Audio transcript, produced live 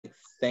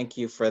Thank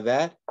you for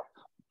that.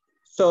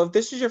 So if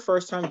this is your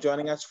first time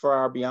joining us for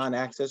our Beyond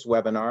Access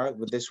webinar,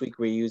 this week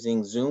we're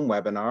using Zoom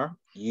webinar,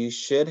 you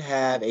should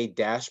have a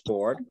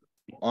dashboard.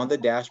 On the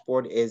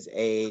dashboard is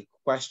a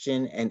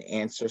question and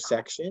answer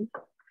section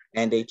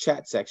and a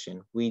chat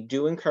section. We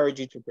do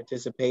encourage you to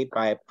participate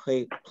by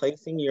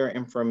placing your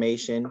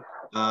information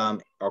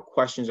or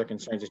questions or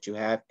concerns that you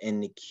have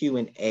in the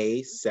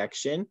Q&A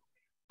section.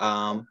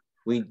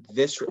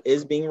 This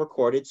is being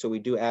recorded, so we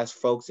do ask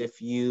folks,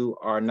 if you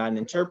are not an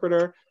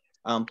interpreter,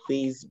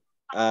 please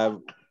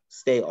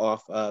stay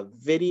off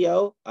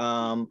video.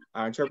 Our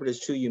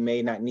interpreters too, you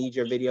may not need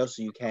your video,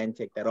 so you can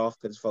take that off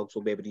because folks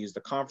will be able to use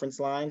the conference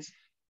lines.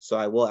 So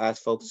I will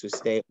ask folks to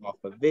stay off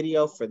of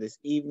video for this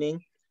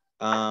evening,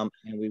 and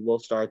we will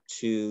start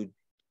to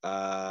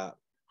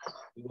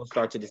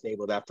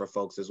disable that for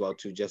folks as well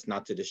too, just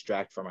not to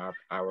distract from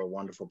our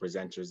wonderful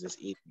presenters this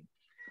evening.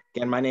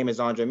 Again, my name is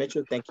Andre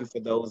Mitchell. Thank you for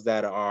those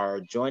that are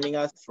joining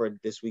us for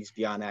this week's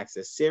Beyond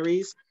Access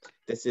series.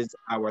 This is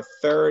our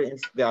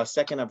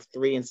second of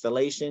 3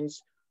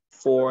 installations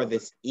for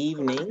this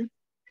evening,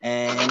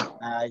 and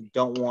I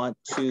don't want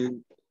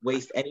to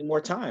waste any more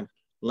time.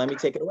 Let me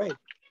take it away.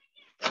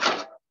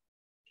 Thanks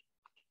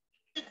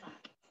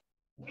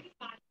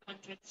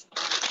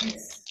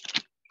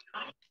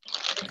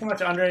so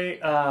much, Andre.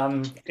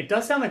 It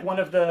does sound like one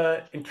of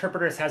the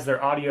interpreters has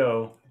their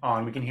audio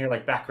on. We can hear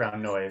like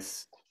background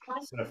noise.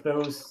 So if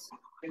those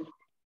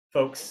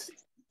folks,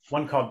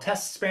 one called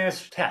Test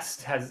Spanish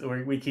Test,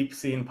 we keep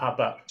seeing pop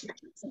up.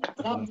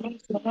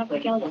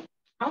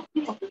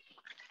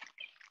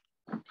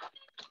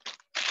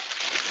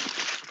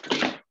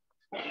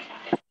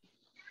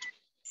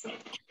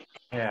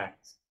 Yeah,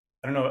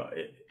 I don't know,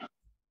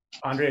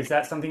 Andre, is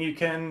that something you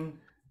can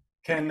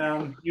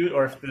mute,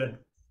 or if the...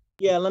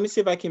 Yeah, let me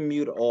see if I can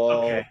mute all.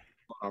 Okay.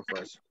 Hold on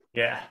first.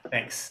 Yeah,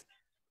 thanks.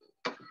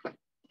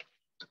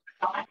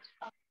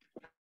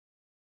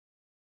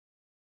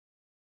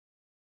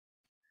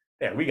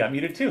 There, we got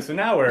muted too. So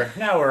now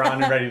we're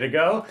on and ready to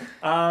go.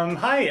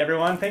 Hi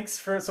everyone, thanks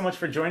so much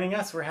for joining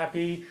us. We're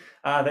happy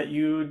that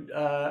you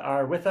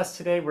are with us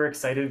today. We're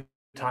excited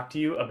to talk to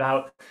you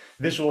about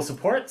visual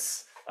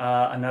supports,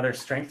 another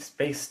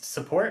strengths-based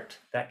support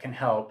that can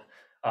help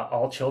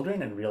all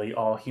children and really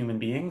all human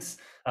beings.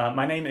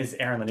 My name is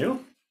Aaron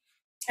Lanoux.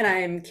 And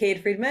I'm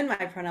Cade Friedman. My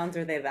pronouns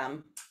are they,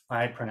 them.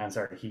 My pronouns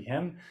are he,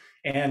 him.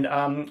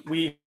 And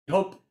we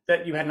hope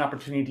that you had an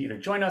opportunity to either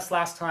join us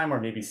last time or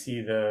maybe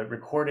see the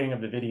recording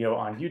of the video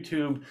on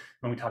YouTube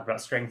when we talked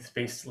about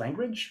strengths-based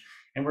language.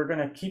 And we're going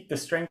to keep the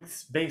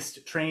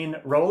strengths-based train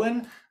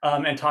rolling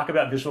and talk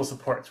about visual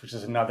supports, which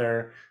is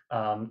another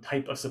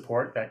type of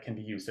support that can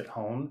be used at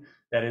home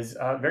that is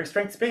very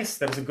strengths-based,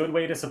 that is a good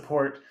way to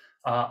support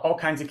all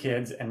kinds of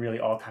kids and really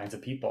all kinds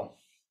of people.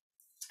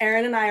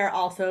 Aaron and I are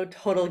also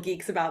total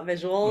geeks about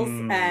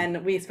visuals,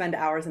 and we spend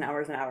hours and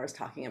hours and hours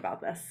talking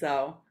about this.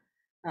 So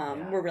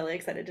we're really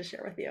excited to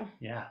share with you.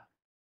 Yeah.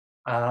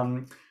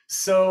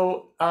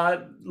 So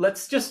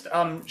let's just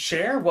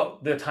share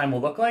what the time will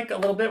look like a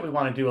little bit. We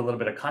want to do a little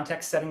bit of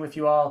context setting with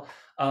you all.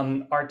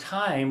 Our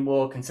time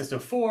will consist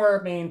of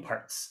 4 main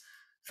parts.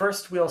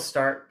 First, we'll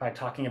start by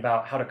talking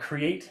about how to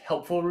create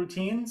helpful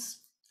routines,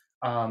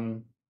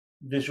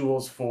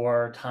 visuals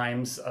for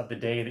times of the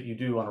day that you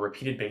do on a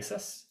repeated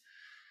basis.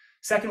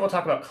 Second, we'll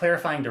talk about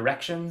clarifying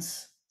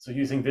directions. So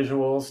using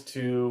visuals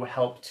to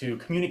help to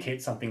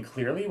communicate something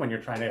clearly when you're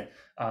trying to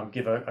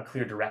give a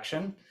clear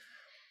direction.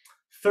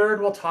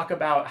 Third, we'll talk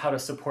about how to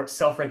support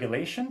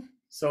self-regulation.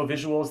 So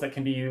visuals that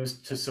can be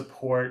used to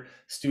support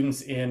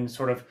students in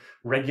sort of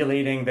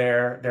regulating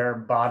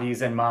their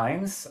bodies and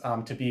minds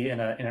to be in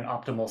an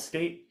optimal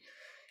state.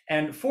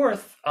 And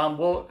fourth,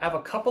 we'll have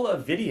a couple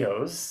of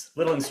videos,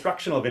 little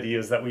instructional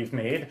videos that we've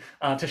made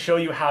to show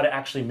you how to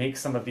actually make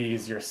some of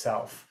these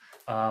yourself.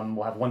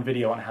 We'll have one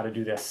video on how to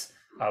do this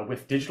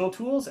with digital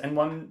tools and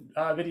one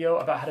video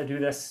about how to do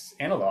this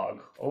analog,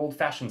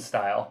 old-fashioned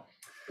style.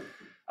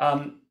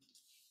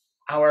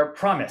 Our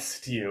promise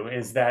to you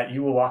is that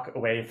you will walk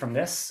away from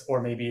this, or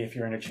maybe if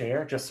you're in a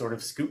chair, just sort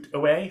of scoot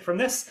away from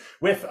this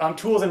with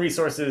tools and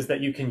resources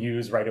that you can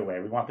use right away.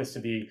 We want this to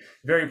be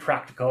very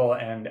practical,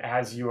 and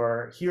as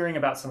you're hearing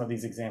about some of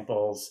these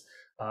examples,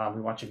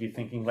 we want you to be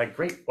thinking like,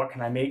 great, what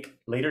can I make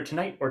later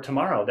tonight or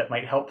tomorrow that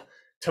might help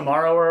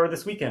tomorrow or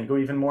this weekend go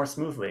even more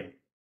smoothly?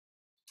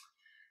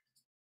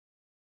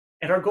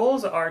 And our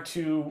goals are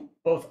to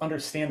both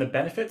understand the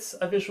benefits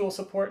of visual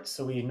support,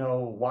 so we know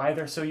why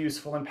they're so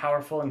useful and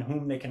powerful and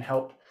whom they can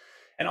help,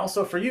 and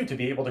also for you to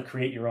be able to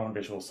create your own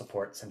visual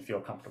supports and feel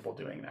comfortable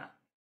doing that.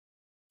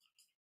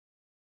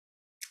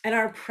 And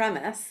our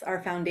premise,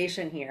 our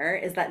foundation here,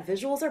 is that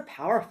visuals are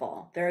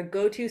powerful. They're a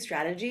go-to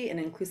strategy in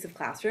inclusive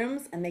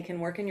classrooms, and they can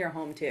work in your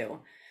home too.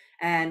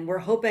 And we're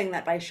hoping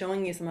that by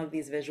showing you some of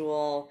these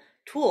visual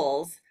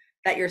tools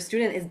that your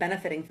student is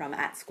benefiting from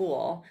at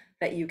school,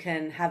 that you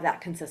can have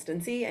that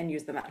consistency and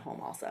use them at home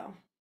also.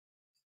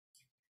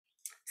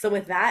 So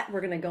with that,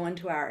 we're going to go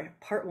into our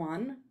part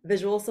 1,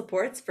 visual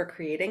supports for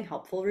creating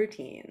helpful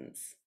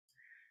routines.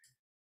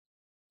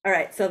 All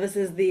right, so this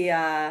is the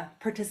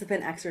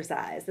participant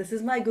exercise. This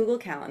is my Google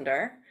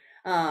Calendar.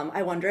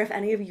 I wonder if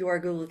any of your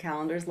Google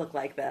Calendars look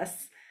like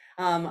this.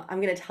 I'm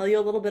going to tell you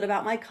a little bit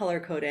about my color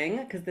coding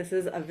because this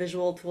is a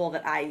visual tool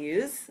that I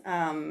use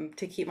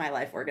to keep my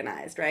life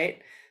organized,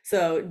 right?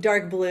 So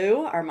dark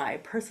blue are my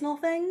personal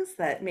things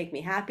that make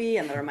me happy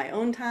and that are my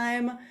own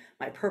time.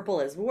 My purple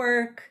is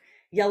work.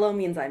 Yellow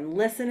means I'm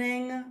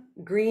listening.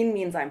 Green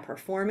means I'm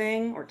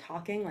performing or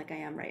talking like I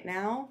am right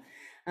now.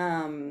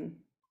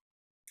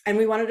 And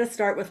we wanted to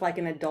start with like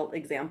an adult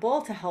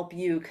example to help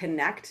you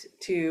connect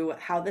to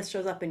how this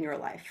shows up in your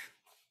life.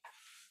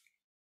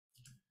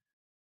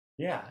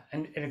 Yeah,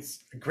 and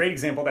it's a great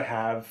example to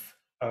have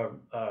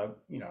a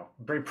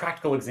very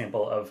practical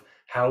example of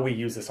how we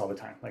use this all the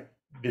time, like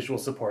visual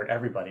support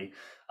everybody.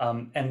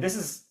 And this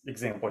is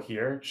example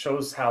here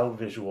shows how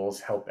visuals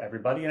help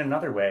everybody in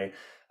another way.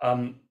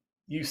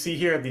 You see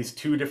here these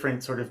two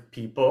different sort of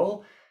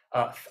people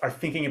are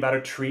thinking about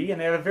a tree,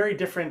 and they have a very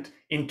different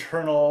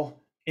internal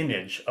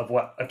image of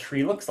what a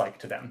tree looks like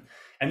to them.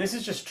 And this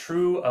is just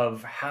true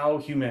of how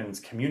humans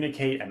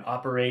communicate and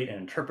operate and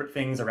interpret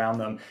things around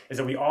them, is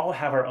that we all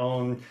have our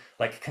own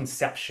like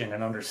conception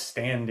and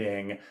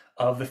understanding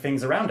of the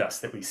things around us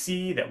that we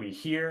see, that we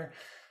hear.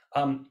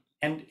 And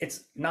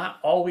it's not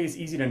always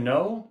easy to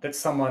know that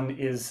someone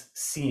is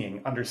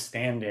seeing,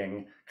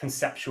 understanding,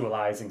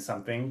 conceptualizing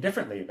something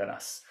differently than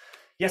us.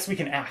 Yes, we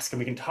can ask and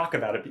we can talk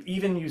about it, but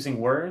even using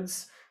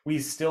words, we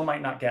still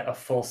might not get a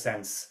full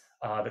sense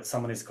that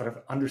someone is kind of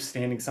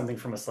understanding something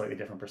from a slightly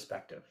different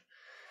perspective.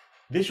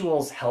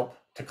 Visuals help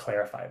to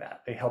clarify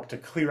that. They help to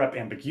clear up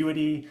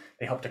ambiguity.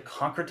 They help to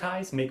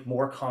concretize, make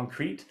more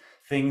concrete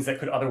things that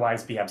could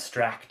otherwise be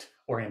abstract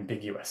or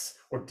ambiguous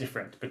or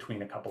different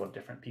between a couple of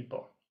different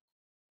people.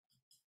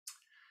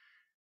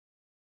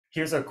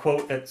 Here's a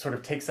quote that sort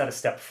of takes that a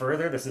step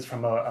further. This is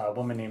from a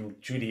woman named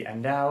Judy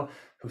Endow,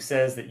 who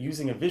says that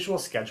using a visual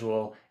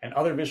schedule and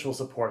other visual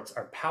supports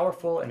are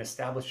powerful in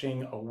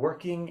establishing a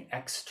working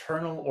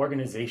external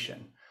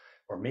organization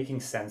or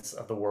making sense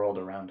of the world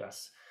around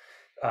us.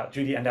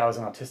 Judy Endow is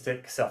an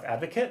autistic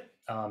self-advocate.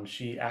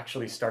 She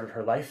actually started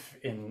her life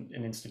in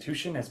an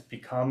institution, has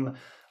become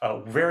a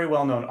very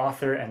well-known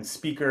author and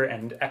speaker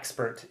and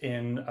expert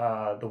in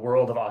the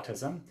world of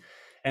autism.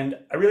 And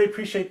I really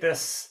appreciate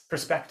this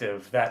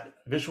perspective that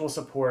visual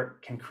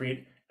support can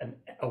create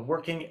a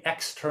working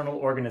external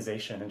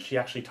organization. And she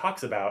actually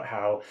talks about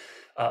how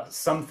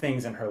some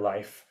things in her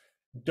life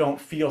don't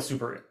feel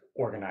super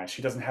organized.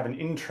 She doesn't have an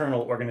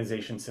internal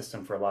organization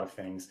system for a lot of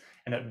things,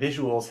 and that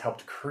visuals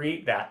helped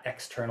create that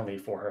externally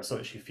for her so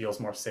that she feels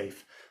more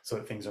safe, so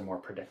that things are more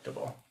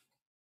predictable.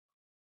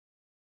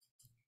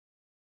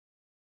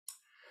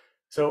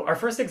 So our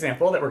first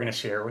example that we're going to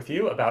share with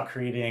you about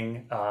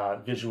creating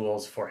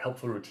visuals for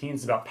helpful routines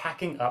is about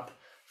packing up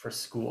for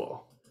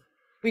school.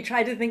 We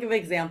tried to think of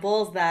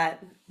examples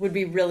that would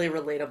be really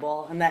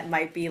relatable and that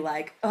might be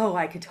like, oh,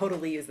 I could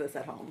totally use this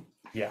at home.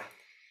 Yeah,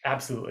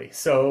 absolutely.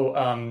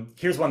 So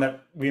here's one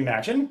that we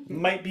imagine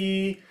might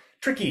be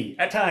tricky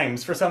at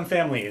times for some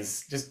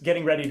families, just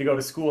getting ready to go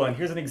to school. And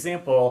here's an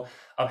example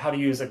of how to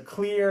use a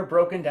clear,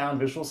 broken down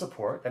visual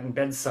support that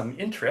embeds some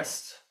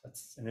interest.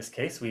 That's, in this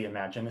case, we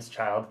imagine this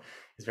child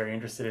is very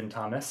interested in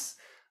Thomas.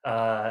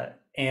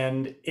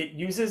 And it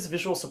uses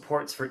visual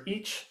supports for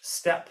each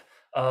step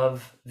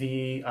of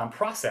the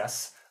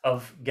process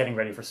of getting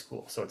ready for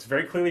school. So it's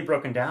very clearly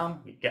broken down.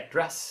 We get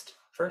dressed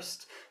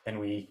first, then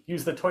we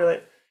use the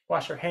toilet,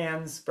 wash our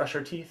hands, brush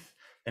our teeth,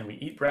 then we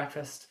eat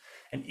breakfast.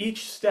 And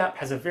each step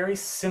has a very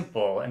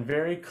simple and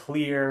very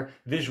clear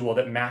visual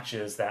that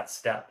matches that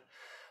step.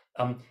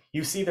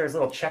 You see there's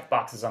little check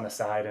boxes on the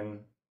side,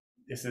 and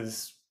this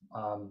is,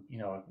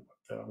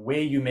 the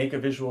way you make a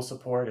visual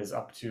support is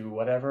up to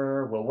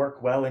whatever will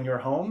work well in your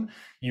home.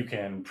 You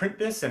can print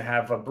this and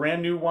have a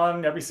brand new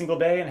one every single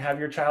day and have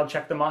your child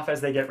check them off as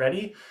they get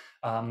ready.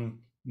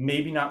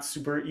 Maybe not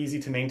super easy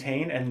to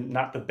maintain and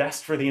not the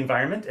best for the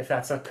environment if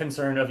that's a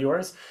concern of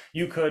yours.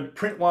 You could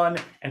print one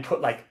and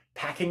put like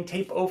packing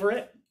tape over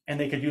it, and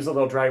they could use a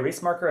little dry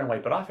erase marker and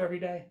wipe it off every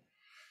day.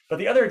 But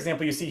the other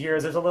example you see here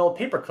is there's a little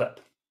paper clip.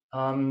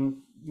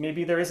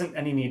 Maybe there isn't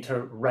any need to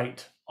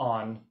write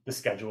on the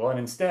schedule, and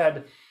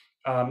instead,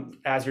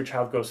 as your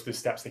child goes through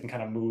steps, they can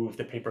kind of move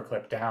the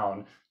paperclip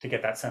down to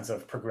get that sense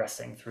of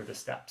progressing through the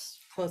steps.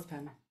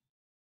 Clothespin.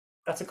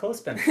 That's a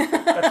clothespin.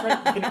 That's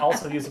right. You can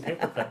also use a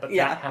paperclip, but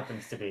that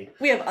happens to be.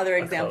 We have other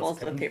examples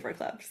with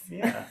paperclips.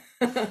 Yeah.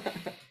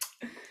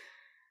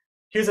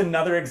 Here's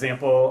another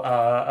example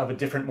of a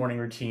different morning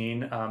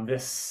routine.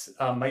 This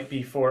might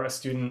be for a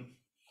student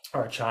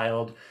or a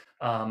child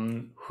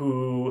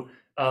who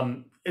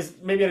is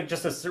maybe at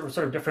just a sort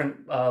of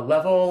different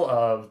level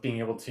of being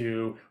able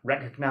to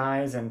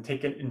recognize and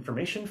take in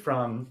information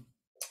from,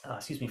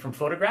 from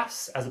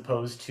photographs as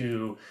opposed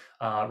to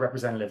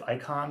representative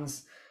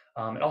icons.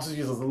 It also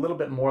uses a little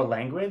bit more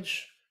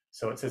language.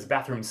 So it says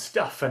bathroom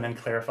stuff and then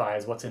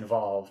clarifies what's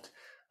involved.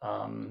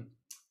 And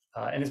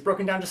it's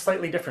broken down just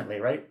slightly differently,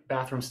 right?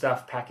 Bathroom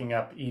stuff, packing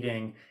up,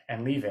 eating,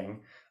 and leaving.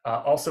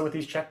 Also with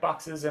these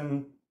checkboxes,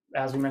 and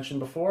as we mentioned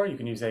before, you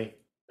can use a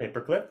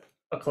paperclip,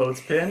 a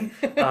clothespin,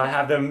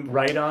 have them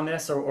write on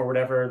this or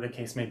whatever the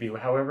case may be.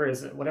 However,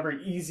 whatever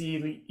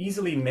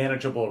easily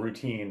manageable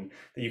routine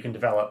that you can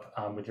develop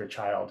with your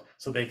child,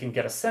 so they can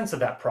get a sense of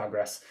that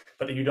progress,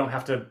 but that you don't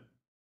have to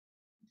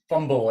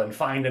fumble and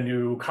find a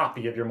new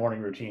copy of your morning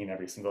routine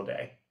every single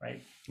day,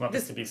 right? You want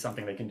this to be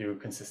something they can do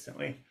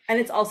consistently. And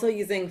it's also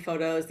using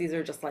photos. These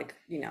are just like,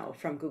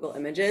 from Google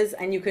Images,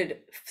 and you could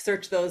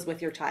search those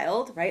with your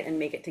child, right? And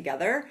make it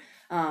together.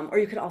 Or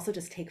you could also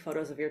just take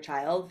photos of your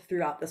child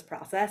throughout this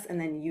process and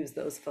then use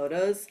those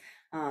photos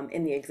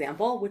in the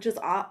example, which is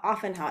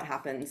often how it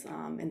happens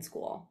in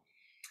school.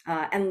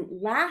 And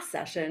last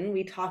session,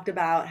 we talked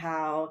about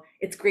how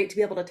it's great to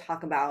be able to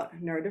talk about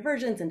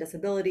neurodivergence and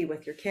disability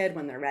with your kid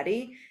when they're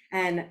ready.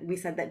 And we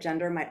said that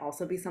gender might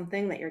also be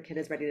something that your kid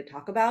is ready to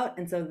talk about.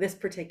 And so this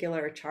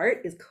particular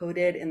chart is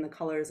coded in the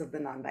colors of the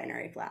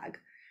non-binary flag,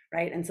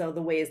 right? And so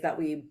the ways that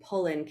we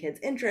pull in kids'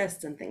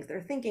 interests and things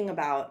they're thinking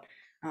about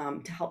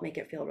to help make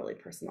it feel really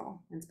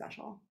personal and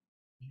special.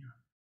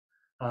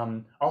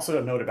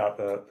 Also a note about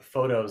the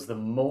photos, the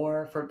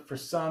more, for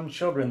some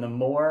children, the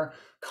more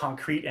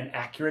concrete and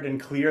accurate and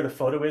clear the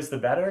photo is, the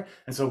better.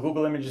 And so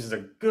Google Images is a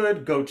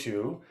good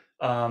go-to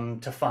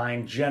to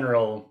find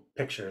general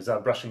pictures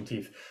of brushing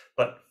teeth.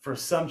 But for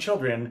some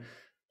children,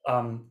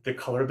 the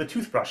color of the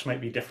toothbrush might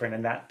be different,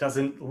 and that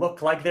doesn't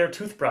look like their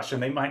toothbrush,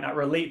 and they might not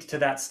relate to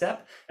that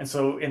step. And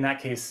so in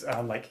that case,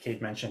 like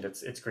Kate mentioned,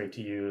 it's great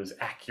to use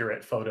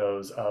accurate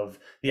photos of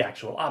the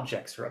actual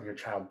objects or of your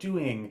child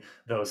doing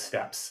those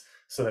steps,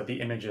 so that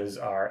the images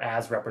are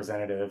as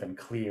representative and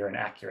clear and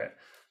accurate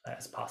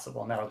as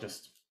possible. And that'll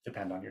just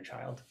depend on your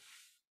child.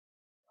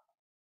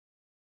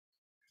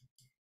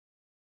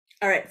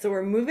 All right, so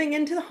we're moving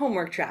into the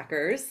homework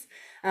trackers.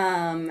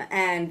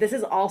 And this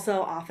is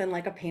also often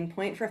like a pain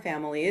point for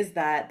families,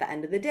 that at the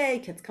end of the day,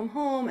 kids come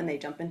home and they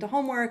jump into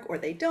homework or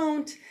they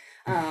don't.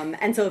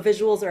 And so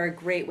visuals are a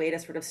great way to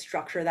sort of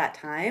structure that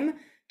time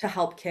to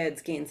help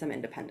kids gain some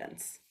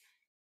independence.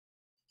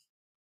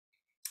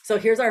 So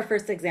here's our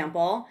first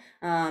example,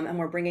 and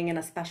we're bringing in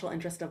a special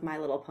interest of My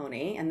Little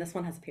Pony, and this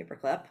one has a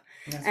paperclip.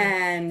 Yes,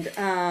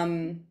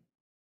 and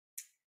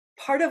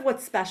part of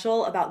what's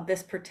special about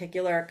this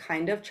particular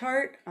kind of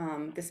chart,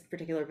 this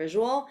particular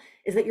visual,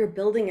 is that you're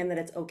building in that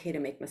it's okay to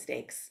make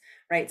mistakes,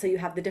 right? So you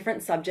have the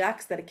different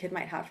subjects that a kid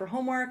might have for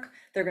homework.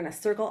 They're going to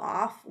circle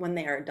off when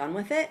they are done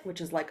with it, which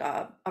is like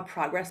a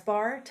progress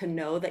bar to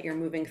know that you're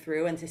moving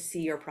through and to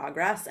see your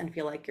progress and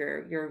feel like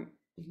you're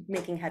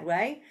making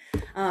headway.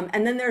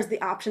 And then there's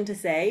the option to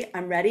say,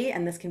 I'm ready,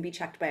 and this can be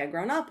checked by a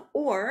grown-up,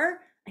 or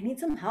I need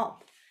some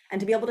help. And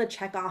to be able to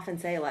check off and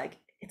say, like,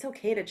 it's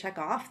okay to check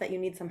off that you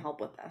need some help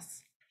with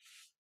this.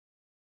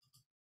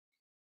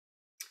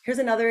 Here's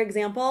another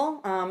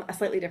example, a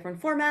slightly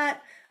different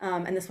format,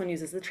 and this one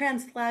uses the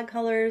trans flag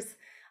colors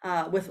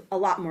with a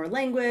lot more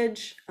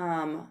language.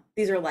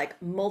 These are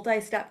like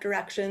multi-step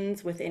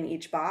directions within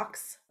each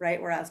box,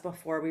 right? Whereas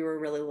before we were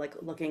really like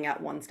looking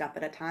at one step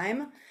at a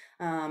time.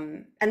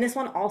 And this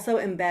one also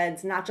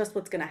embeds not just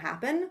what's going to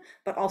happen,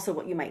 but also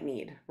what you might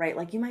need, right?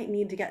 Like you might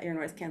need to get your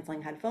noise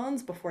canceling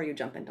headphones before you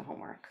jump into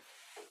homework.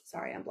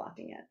 Sorry, I'm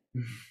blocking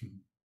it.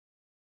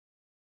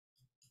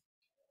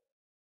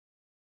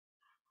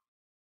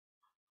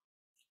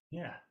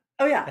 Yeah.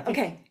 Oh yeah,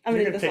 okay. I'm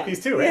gonna do this take one.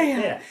 these too, right?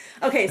 Yeah.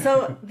 Okay,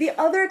 so the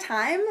other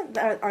time,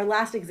 our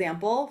last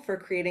example for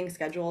creating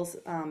schedules,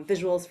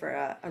 visuals for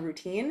a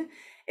routine,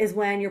 is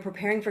when you're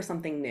preparing for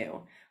something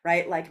new,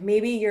 right? Like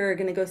maybe you're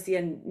gonna go see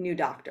a new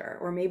doctor,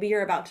 or maybe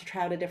you're about to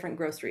try out a different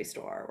grocery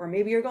store, or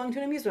maybe you're going to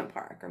an amusement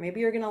park, or maybe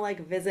you're gonna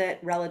like visit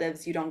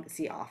relatives you don't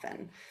see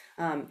often.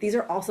 These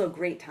are also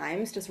great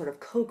times to sort of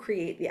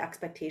co-create the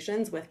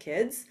expectations with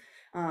kids.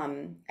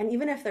 And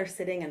even if they're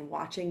sitting and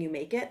watching you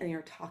make it and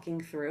you're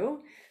talking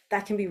through,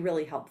 that can be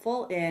really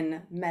helpful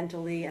in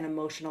mentally and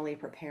emotionally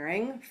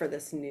preparing for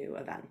this new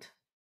event.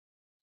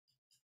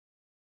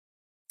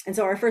 And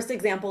so our first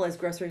example is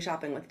grocery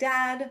shopping with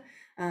dad.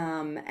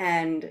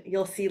 And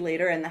you'll see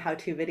later in the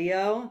how-to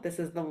video, this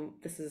is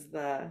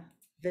the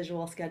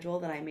visual schedule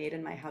that I made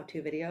in my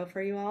how-to video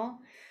for you all.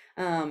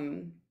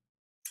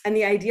 And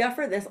the idea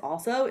for this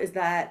also is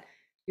that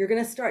you're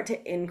going to start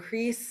to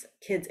increase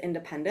kids'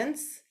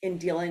 independence in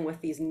dealing with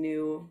these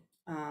new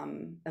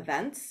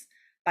events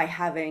by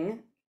having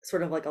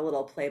sort of like a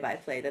little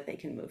play-by-play that they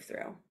can move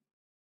through.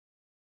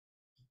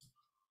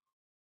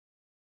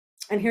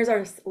 And here's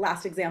our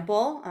last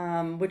example,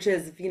 which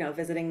is,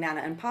 visiting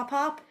Nana and Pop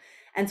Pop.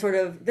 And sort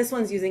of this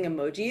one's using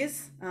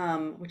emojis,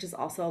 which is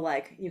also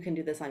like, you can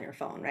do this on your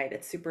phone, right?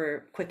 It's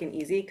super quick and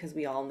easy because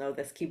we all know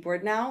this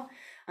keyboard now,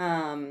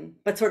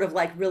 but sort of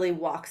like really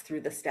walks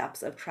through the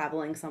steps of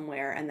traveling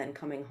somewhere and then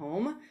coming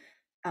home.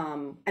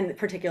 And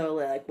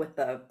particularly like with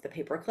the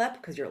paper clip,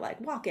 because you're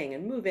like walking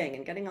and moving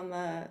and getting on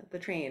the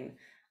train,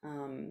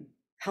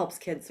 helps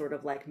kids sort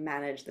of like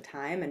manage the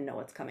time and know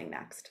what's coming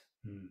next.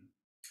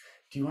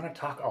 Do you want to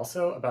talk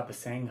also about the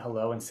saying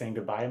hello and saying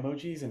goodbye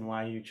emojis and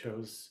why you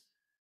chose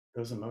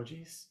those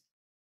emojis?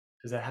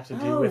 Does that have to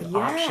do Oh, with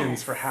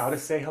options for yes. how to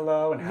say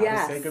hello and how to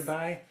say Yes.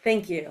 goodbye?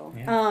 Thank you.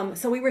 Yeah.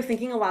 So we were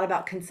thinking a lot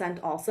about consent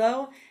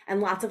also,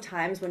 and lots of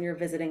times when you're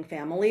visiting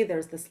family,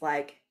 there's this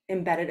like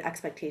embedded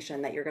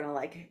expectation that you're gonna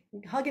like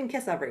hug and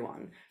kiss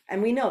everyone.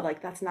 And we know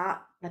like that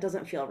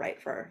doesn't feel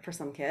right for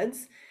some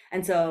kids.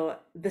 And so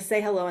the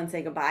say hello and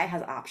say goodbye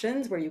has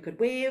options where you could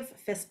wave,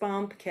 fist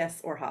bump,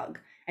 kiss, or hug.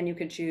 And you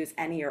could choose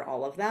any or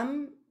all of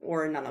them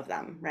or none of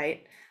them,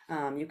 right?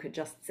 You could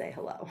just say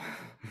hello.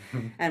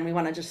 And we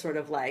want to just sort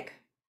of like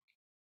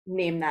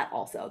name that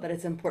also, that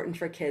it's important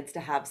for kids to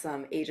have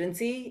some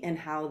agency in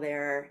how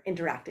they're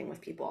interacting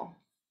with people.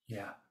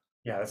 Yeah,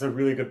 yeah, that's a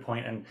really good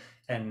point,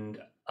 and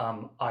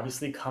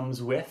obviously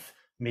comes with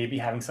maybe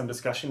having some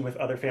discussion with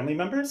other family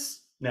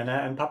members.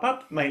 Nana and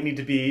Papa might need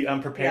to be Yeah.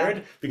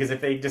 prepared, because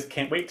if they just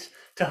can't wait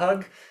to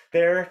hug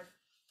their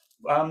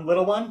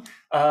little one,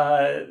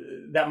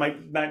 that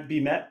might be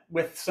met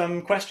with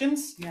some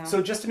questions. Yeah. So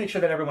just to make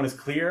sure that everyone is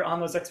clear on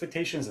those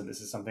expectations, and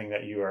this is something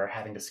that you are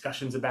having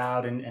discussions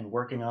about and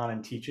working on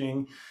and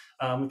teaching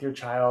with your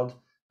child,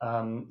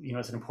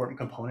 it's an important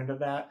component of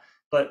that.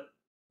 But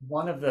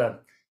one of the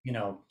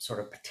sort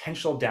of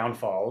potential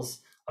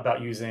downfalls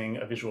about using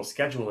a visual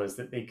schedule is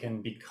that they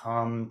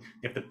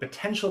have the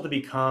potential to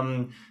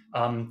become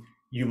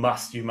you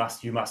must,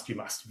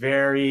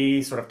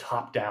 very sort of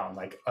top down,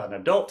 like an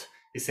adult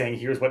is saying,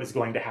 here's what is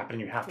going to happen,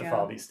 you have to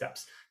follow these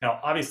steps. Now,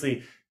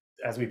 obviously,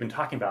 as we've been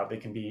talking about, they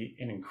can be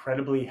an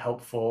incredibly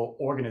helpful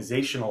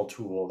organizational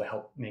tool to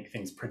help make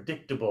things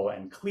predictable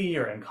and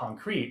clear and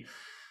concrete.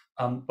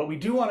 But we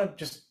do want to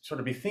just sort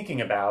of be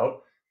thinking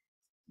about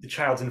the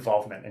child's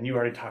involvement. And you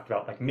already talked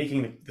about like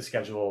making the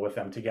schedule with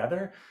them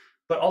together,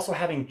 but also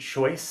having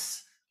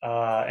choice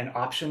and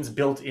options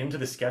built into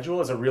the schedule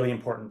is a really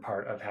important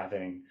part of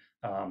having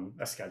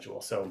a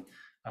schedule. So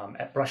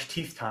at brush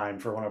teeth time,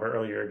 for one of our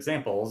earlier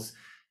examples,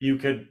 you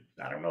could,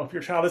 I don't know if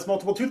your child has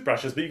multiple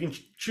toothbrushes, but you can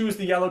choose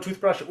the yellow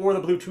toothbrush or the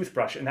blue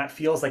toothbrush. And that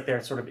feels like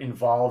they're sort of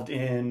involved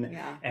in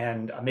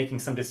and making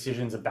some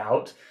decisions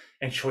about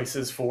and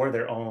choices for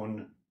their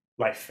own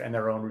life and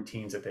their own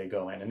routines that they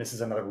go in. And this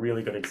is another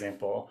really good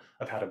example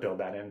of how to build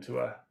that into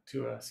a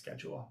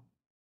schedule.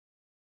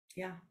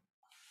 Yeah.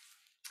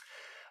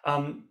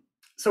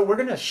 So we're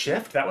going to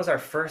shift. That was our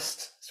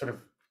first sort of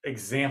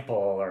example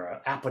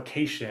or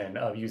application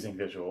of using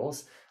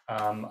visuals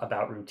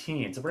about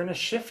routines. So we're going to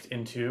shift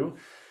into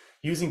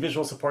using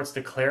visual supports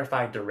to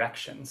clarify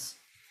directions.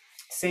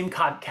 Same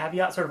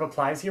caveat sort of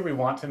applies here. We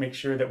want to make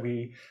sure that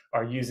we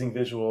are using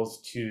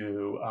visuals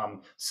to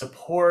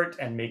support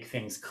and make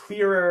things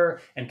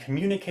clearer and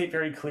communicate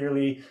very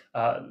clearly.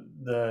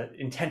 The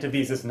intent of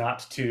these is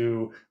not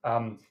to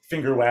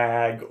finger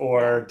wag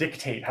or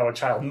dictate how a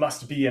child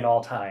must be in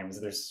all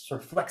times. There's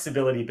sort of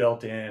flexibility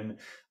built in,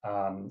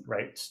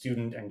 right?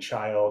 Student and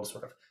child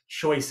sort of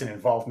choice and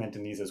involvement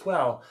in these as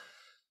well.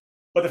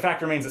 But the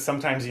fact remains that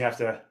sometimes you have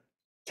to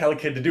tell a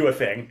kid to do a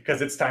thing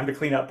because it's time to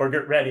clean up or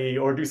get ready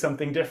or do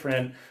something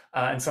different.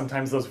 And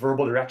sometimes those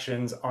verbal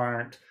directions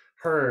aren't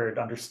heard,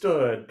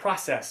 understood,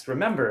 processed,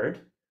 remembered.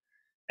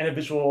 And a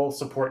visual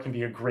support can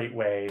be a great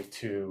way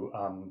to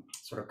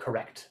sort of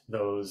correct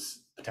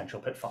those potential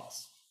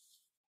pitfalls.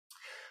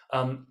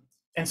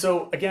 And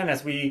so again,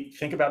 as we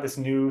think about this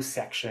new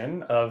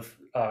section of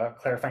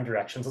clarifying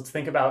directions, let's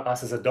think about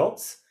us as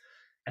adults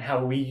and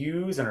how we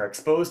use and are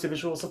exposed to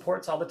visual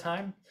supports all the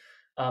time.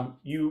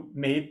 You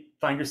may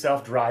find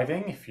yourself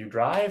driving, if you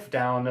drive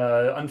down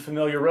an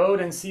unfamiliar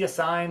road and see a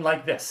sign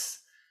like this,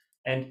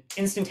 and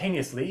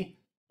instantaneously,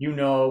 you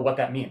know what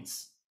that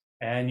means.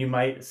 And you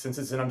might, since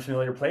it's an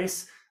unfamiliar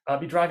place,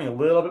 be driving a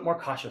little bit more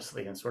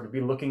cautiously and sort of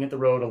be looking at the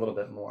road a little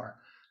bit more.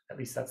 At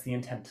least that's the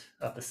intent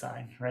of the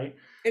sign, right?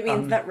 It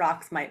means that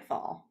rocks might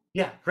fall.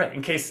 Yeah, right.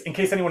 In case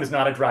anyone is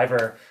not a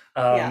driver,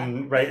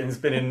 right, and has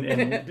been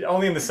in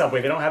only in the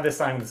subway. They don't have this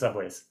sign in the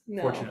subways,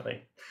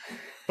 fortunately.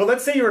 But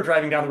let's say you were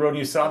driving down the road and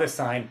you saw this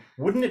sign.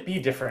 Wouldn't it be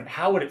different?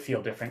 How would it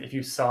feel different if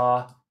you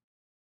saw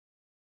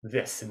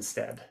this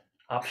instead?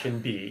 Option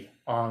B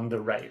on the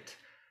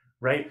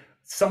right?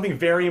 Something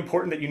very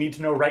important that you need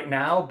to know right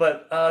now,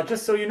 but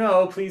just so you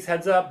know, please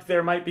heads up,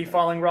 there might be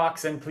falling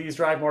rocks and please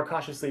drive more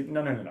cautiously.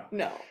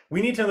 No.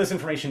 We need to know this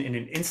information in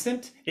an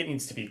instant. It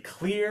needs to be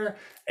clear.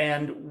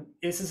 And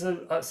this is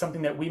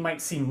something that we might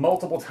see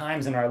multiple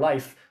times in our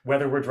life,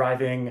 whether we're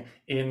driving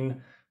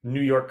in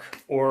New York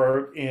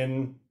or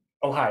in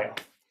Ohio.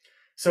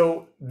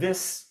 So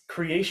this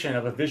creation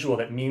of a visual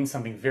that means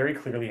something very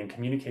clearly and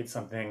communicates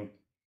something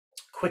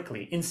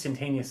quickly,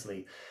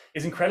 instantaneously,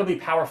 is incredibly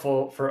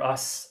powerful for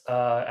us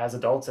as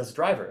adults, as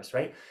drivers,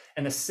 right?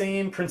 And the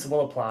same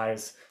principle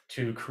applies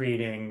to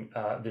creating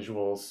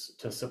visuals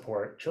to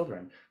support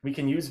children. We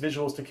can use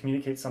visuals to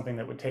communicate something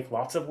that would take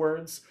lots of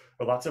words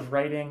or lots of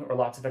writing or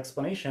lots of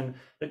explanation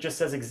that just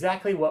says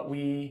exactly what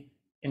we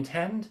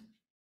intend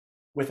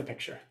with a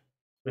picture,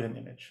 with an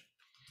image.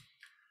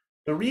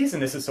 The reason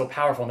this is so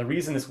powerful and the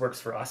reason this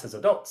works for us as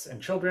adults and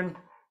children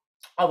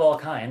of all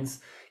kinds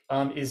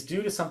is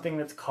due to something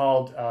that's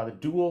called the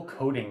dual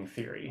coding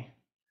theory.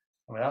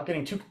 And without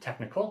getting too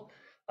technical,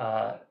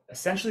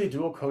 essentially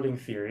dual coding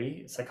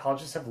theory,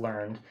 psychologists have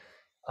learned,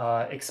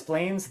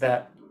 explains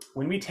that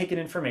when we take in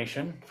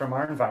information from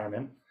our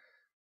environment,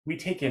 we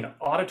take in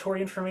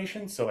auditory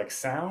information, so like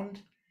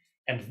sound,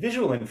 and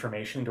visual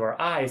information into our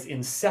eyes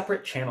in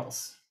separate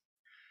channels.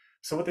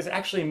 So what this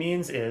actually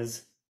means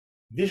is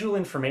visual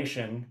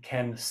information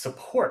can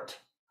support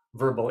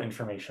verbal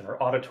information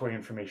or auditory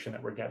information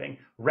that we're getting,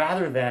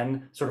 rather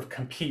than sort of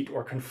compete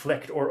or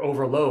conflict or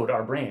overload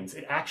our brains.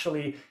 It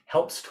actually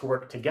helps to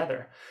work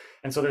together.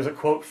 And so there's a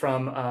quote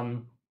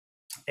from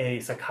a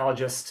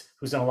psychologist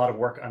who's done a lot of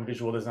work on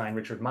visual design,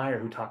 Richard Meyer,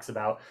 who talks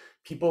about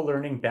people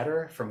learning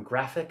better from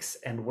graphics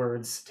and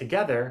words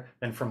together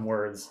than from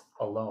words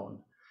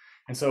alone.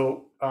 And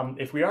so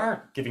if we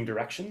are giving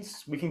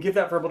directions, we can give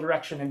that verbal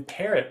direction and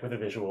pair it with a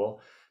visual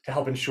to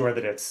help ensure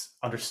that it's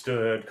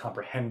understood,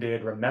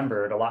 comprehended,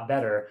 remembered a lot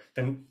better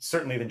than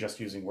certainly than just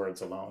using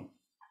words alone.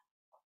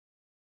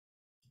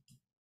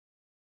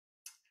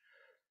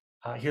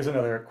 Here's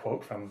another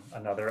quote from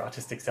another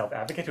autistic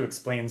self-advocate who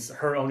explains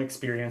her own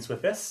experience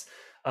with this.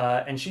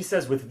 And she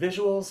says, with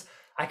visuals,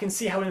 I can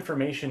see how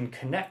information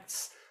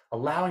connects,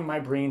 allowing my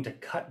brain to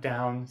cut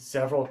down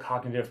several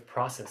cognitive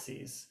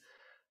processes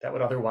that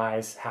would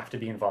otherwise have to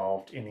be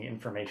involved in the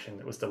information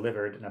that was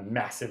delivered in a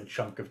massive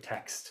chunk of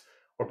text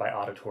or by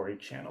auditory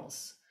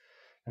channels.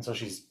 And so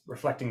she's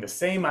reflecting the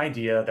same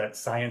idea that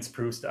science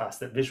proves to us,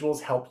 that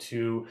visuals help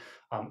to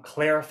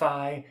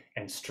clarify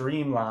and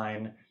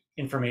streamline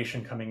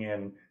information coming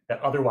in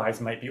that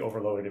otherwise might be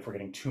overloaded if we're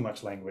getting too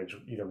much language,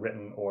 either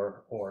written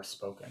or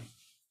spoken.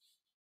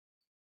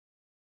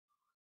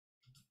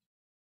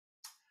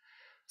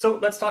 So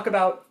let's talk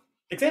about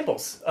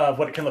examples of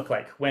what it can look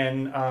like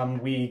when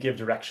we give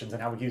directions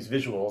and how we use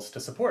visuals to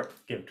support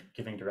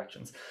giving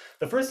directions.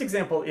 The first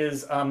example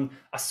is a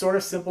sort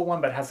of simple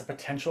one, but has the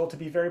potential to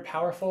be very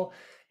powerful.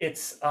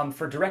 It's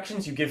for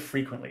directions you give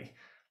frequently.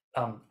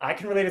 I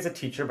can relate as a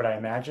teacher, but I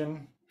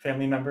imagine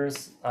family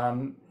members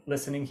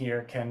listening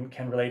here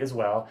can relate as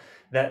well,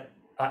 that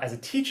as a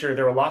teacher,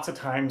 there were lots of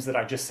times that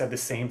I just said the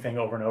same thing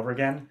over and over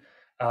again.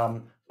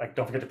 Like,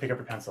 don't forget to pick up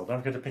your pencil. Don't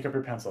forget to pick up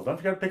your pencil. Don't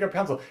forget to pick up your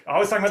pencil.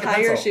 Always talking about the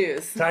pencil. Tie your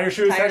shoes. Tie your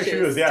shoes. Tie your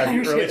shoes. Yeah, Tie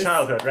your early shoes.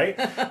 childhood, right?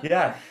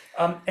 Yeah.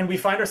 And we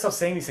find ourselves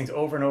saying these things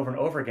over and over and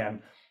over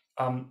again.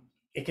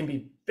 It can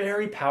be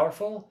very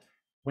powerful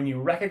when you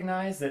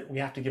recognize that we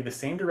have to give the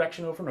same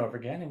direction over and over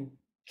again. And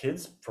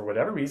kids, for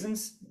whatever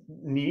reasons,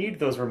 need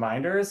those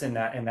reminders and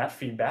that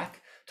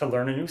feedback to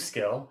learn a new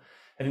skill.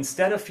 And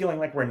instead of feeling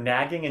like we're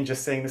nagging and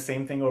just saying the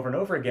same thing over and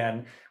over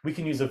again, we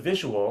can use a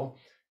visual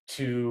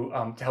to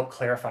help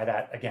clarify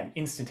that, again,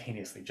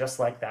 instantaneously, just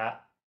like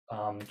that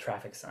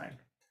traffic sign.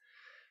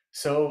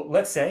 So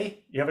let's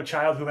say you have a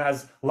child who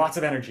has lots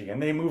of energy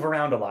and they move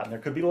around a lot, and there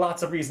could be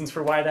lots of reasons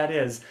for why that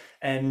is,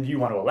 and you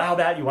want to allow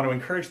that, you want to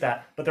encourage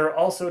that, but there are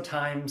also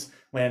times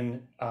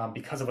when,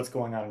 because of what's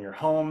going on in your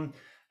home,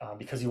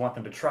 because you want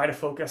them to try to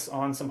focus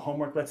on some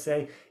homework, let's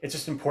say, it's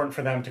just important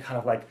for them to kind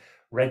of like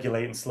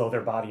regulate and slow their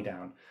body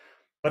down.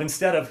 But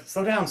instead of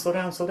slow down, slow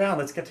down, slow down,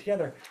 let's get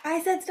together.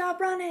 I said stop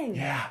running.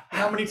 Yeah,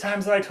 how many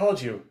times have I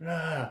told you?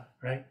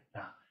 Right?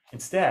 No.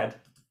 Instead,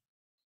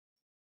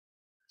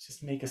 let's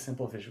just make a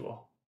simple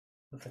visual.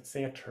 Let's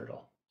say a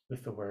turtle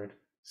with the word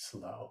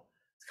slow.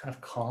 It's kind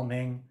of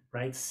calming,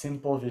 right?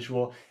 Simple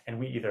visual. And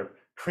we either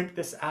print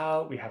this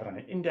out, we have it on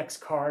an index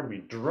card, we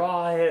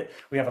draw it,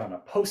 we have it on a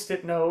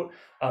Post-it note.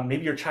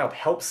 Maybe your child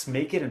helps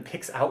make it and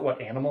picks out what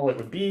animal it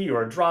would be,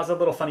 or draws a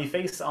little funny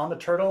face on the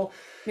turtle.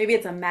 Maybe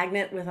it's a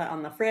magnet with it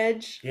on the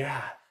fridge.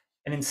 Yeah.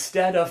 And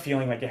instead of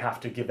feeling like you have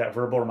to give that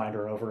verbal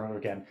reminder over and over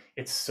again,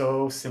 it's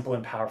so simple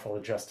and powerful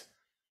to just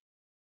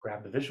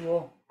grab the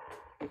visual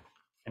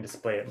and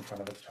display it in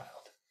front of the child.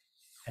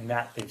 And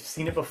that they've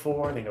seen it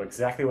before, they know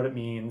exactly what it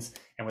means,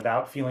 and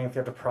without feeling like they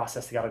have to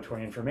process the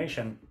auditory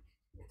information,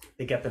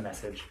 they get the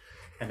message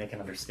and they can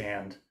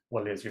understand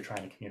what it is you're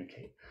trying to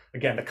communicate.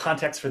 Again, the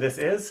context for this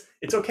is,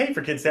 it's okay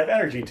for kids to have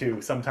energy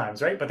too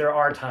sometimes, right? But there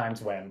are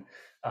times when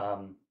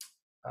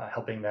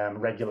helping them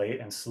regulate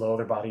and slow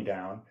their body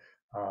down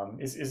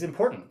is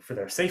important for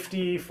their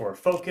safety, for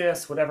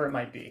focus, whatever it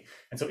might be.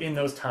 And so in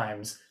those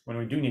times when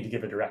we do need to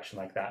give a direction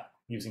like that,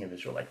 using a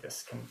visual like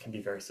this can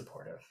be very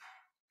supportive.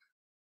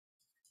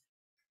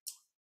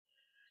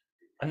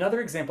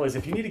 Another example is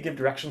if you need to give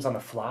directions on the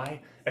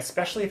fly,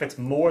 especially if it's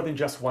more than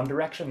just one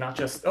direction, not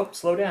just, oh,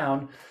 slow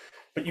down,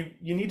 but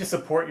you need to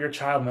support your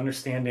child in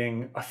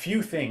understanding a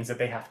few things that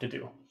they have to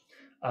do.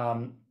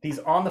 These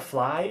on the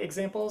fly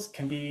examples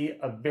can be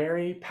a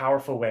very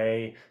powerful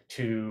way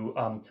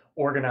to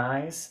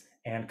organize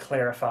and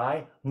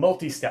clarify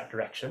multi-step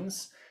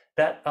directions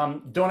that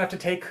don't have to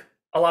take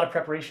a lot of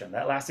preparation.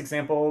 That last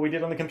example we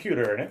did on the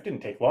computer, and it didn't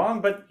take long,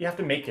 but you have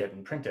to make it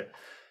and print it.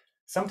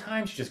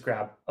 Sometimes you just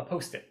grab a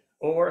Post-it,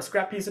 or a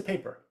scrap piece of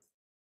paper,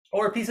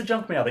 or a piece of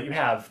junk mail that you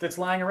have that's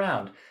lying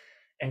around,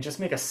 and just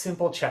make a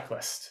simple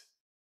checklist.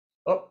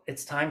 Oh,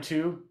 it's time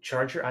to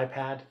charge your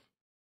iPad,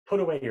 put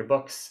away your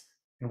books,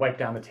 and wipe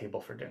down the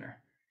table for dinner.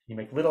 You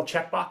make little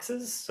check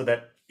boxes so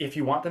that if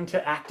you want them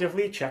to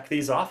actively check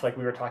these off, like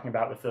we were talking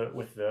about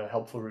with the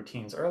helpful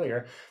routines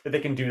earlier, that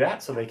they can do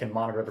that so they can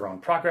monitor their own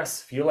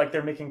progress, feel like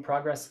they're making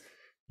progress.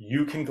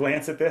 You can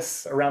glance at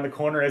this around the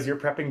corner as you're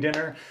prepping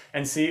dinner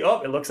and see,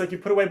 oh, it looks like you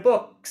put away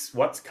books.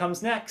 What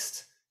comes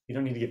next? You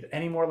don't need to give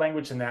any more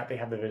language than that. They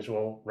have the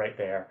visual right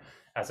there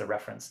as a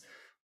reference.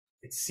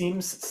 It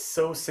seems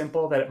so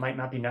simple that it might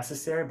not be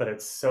necessary, but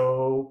it's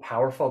so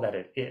powerful that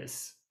it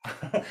is.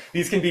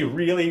 These can be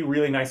really,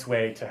 really nice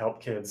way to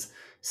help kids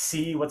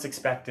see what's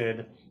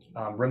expected,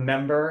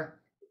 remember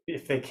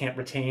if they can't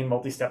retain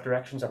multi-step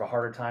directions, have a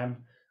harder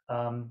time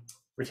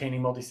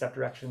retaining multi-step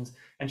directions,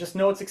 and just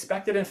know what's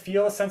expected and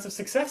feel a sense of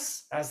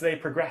success as they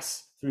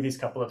progress through these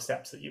couple of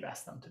steps that you've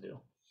asked them to do.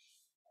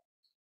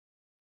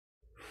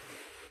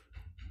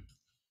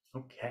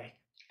 Okay.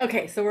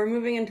 Okay, so we're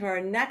moving into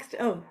our next,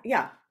 we're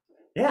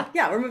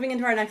moving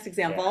into our next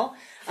example.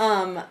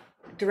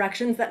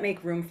 Directions that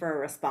make room for a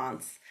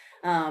response.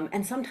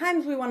 And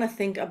sometimes we want to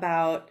think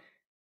about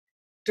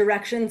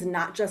directions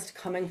not just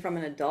coming from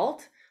an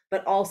adult,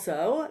 but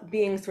also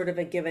being sort of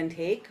a give and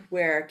take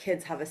where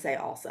kids have a say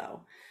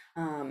also.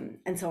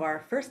 And so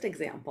our first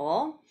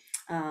example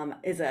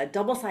is a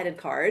double-sided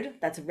card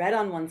that's red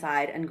on one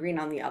side and green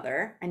on the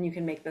other. And you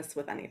can make this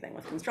with anything,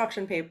 with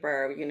construction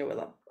paper, you can do it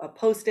with a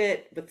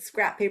Post-it, with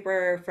scrap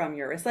paper from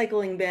your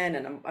recycling bin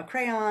and a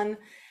crayon.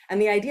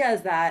 And the idea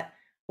is that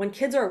when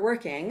kids are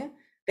working,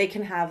 they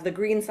can have the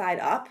green side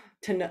up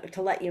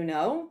to let you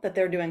know that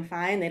they're doing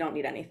fine, they don't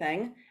need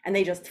anything. And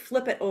they just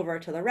flip it over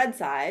to the red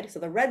side. So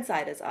the red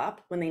side is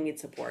up when they need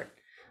support.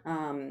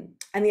 And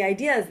the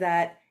idea is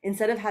that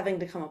instead of having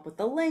to come up with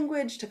the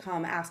language to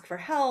come ask for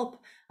help,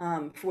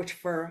 which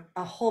for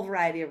a whole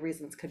variety of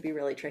reasons could be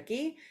really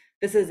tricky,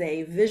 this is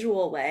a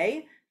visual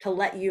way to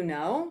let you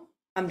know,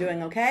 I'm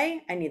doing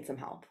okay, I need some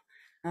help.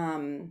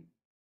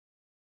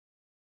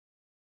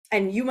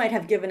 And you might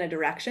have given a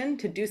direction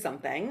to do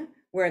something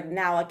where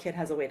now a kid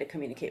has a way to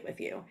communicate with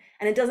you.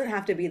 And it doesn't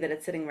have to be that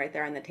it's sitting right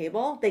there on the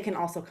table. They can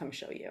also come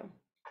show you.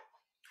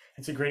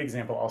 It's a great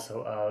example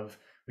also of,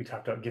 we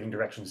talked about giving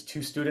directions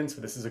to students,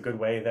 but this is a good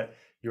way that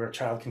your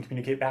child can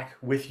communicate back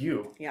with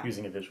you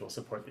using a visual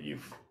support that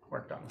you've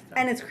worked on with them.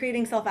 And it's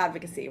creating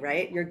self-advocacy,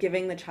 right? You're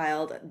giving the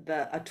child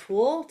a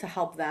tool to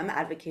help them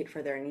advocate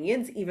for their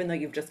needs, even though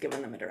you've just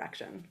given them a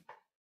direction.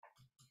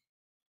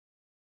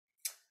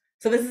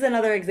 So this is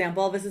another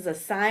example. This is a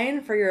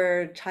sign for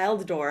your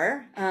child's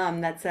door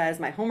that says,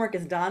 my homework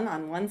is done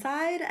on one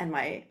side and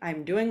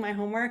I'm doing my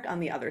homework on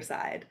the other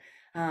side.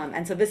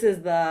 And so this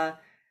is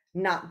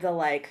not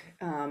the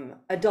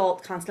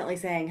adult constantly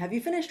saying, have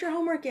you finished your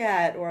homework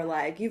yet? Or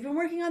like, you've been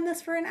working on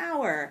this for an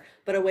hour,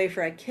 but a way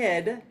for a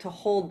kid to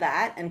hold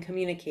that and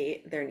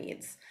communicate their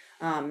needs.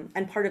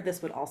 And part of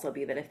this would also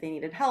be that if they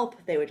needed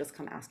help, they would just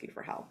come ask you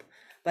for help.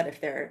 But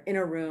if they're in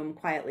a room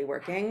quietly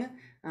working,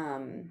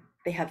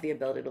 they have the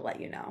ability to let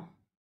you know.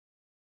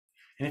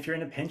 And if you're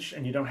in a pinch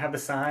and you don't have the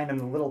sign and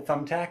the little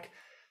thumbtack,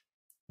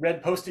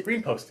 red Post-it,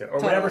 green Post-it,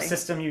 or whatever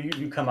system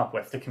you come up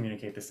with to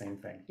communicate the same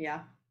thing.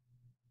 Yeah.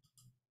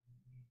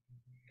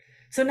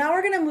 So now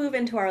we're going to move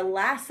into our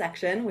last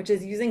section, which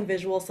is using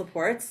visual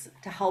supports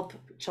to help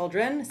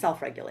children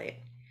self-regulate.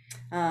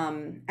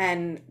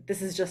 And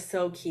this is just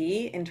so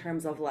key in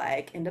terms of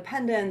like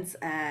independence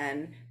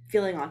and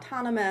feeling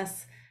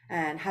autonomous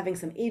and having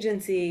some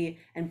agency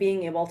and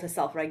being able to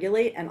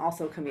self-regulate and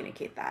also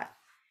communicate that.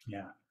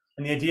 Yeah.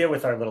 And the idea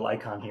with our little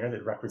icon here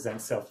that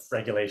represents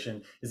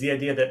self-regulation is the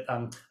idea that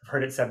I've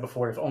heard it said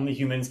before, if only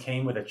humans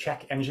came with a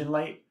check engine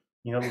light,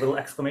 you know, the little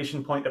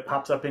exclamation point that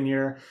pops up in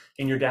your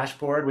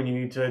dashboard when you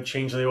need to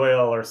change the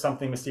oil or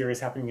something mysterious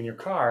happening in your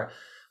car.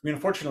 We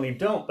unfortunately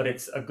don't, but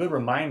it's a good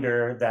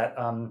reminder that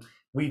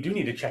we do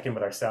need to check in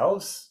with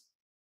ourselves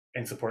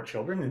and support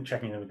children and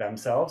checking in with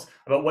themselves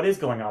about what is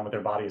going on with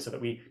their bodies so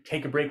that we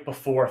take a break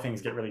before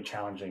things get really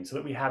challenging, so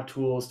that we have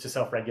tools to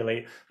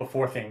self-regulate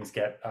before things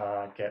get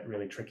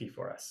really tricky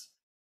for us.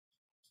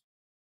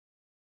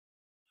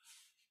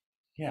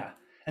 Yeah,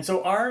 and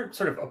so our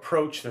sort of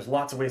approach, there's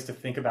lots of ways to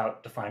think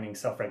about defining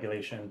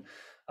self-regulation.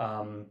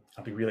 I'll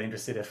be really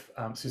interested if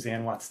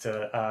Suzanne wants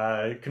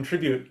to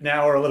contribute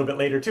now or a little bit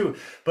later too.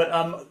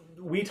 But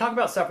we talk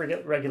about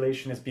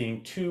self-regulation as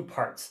being two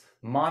parts,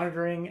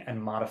 monitoring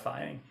and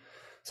modifying.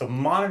 So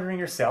monitoring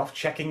yourself,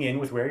 checking in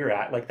with where you're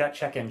at, like that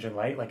check engine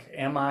light, like,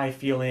 am I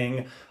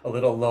feeling a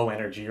little low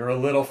energy or a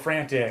little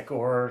frantic,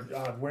 or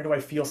where do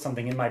I feel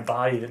something in my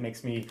body that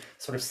makes me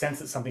sort of sense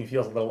that something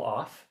feels a little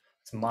off?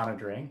 It's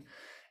monitoring.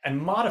 And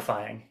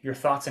modifying your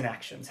thoughts and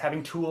actions,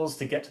 having tools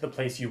to get to the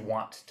place you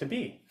want to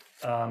be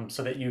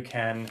so that you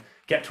can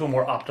get to a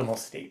more optimal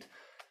state.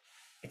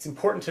 It's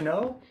important to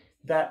know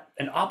that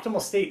an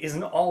optimal state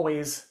isn't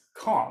always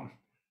calm,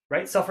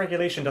 right?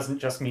 Self-regulation doesn't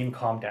just mean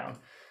calm down.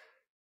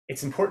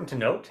 It's important to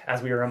note,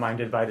 as we are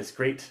reminded by this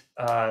great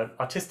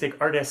autistic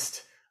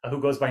artist who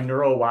goes by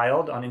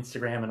NeuroWild on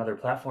Instagram and other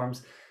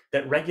platforms,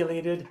 that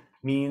regulated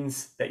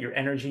means that your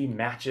energy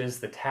matches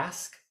the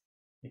task.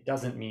 It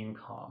doesn't mean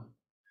calm.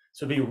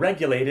 So to be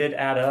regulated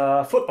at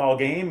a football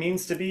game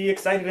means to be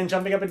excited and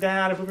jumping up and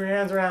down and moving your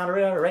hands around or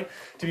whatever, right?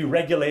 To be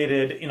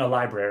regulated in a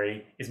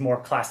library is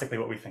more classically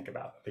what we think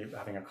about,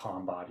 having a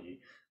calm body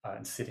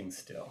and sitting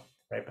still,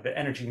 right? But the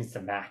energy needs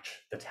to match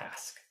the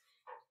task.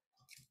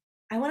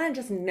 I want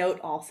to just note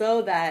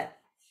also that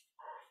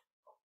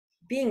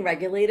being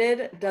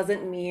regulated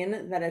doesn't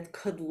mean that it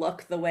could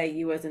look the way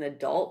you as an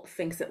adult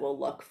thinks it will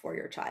look for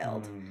your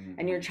child.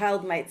 And your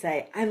child might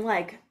say, I'm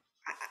like,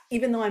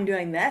 even though I'm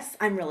doing this,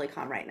 I'm really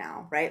calm right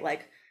now, right?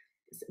 Like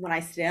when I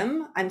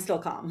stim, I'm still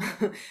calm.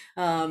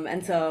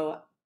 And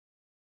so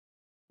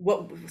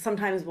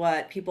sometimes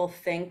what people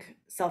think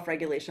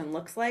self-regulation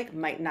looks like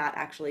might not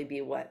actually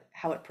be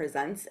how it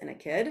presents in a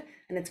kid.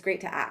 And it's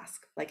great to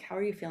ask, like, how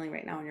are you feeling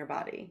right now in your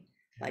body?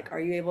 Like, are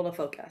you able to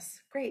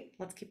focus? Great,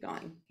 let's keep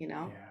going, you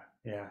know?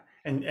 Yeah.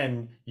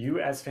 And you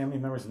as family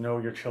members know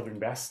your children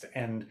best,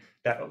 and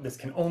that this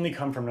can only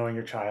come from knowing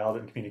your child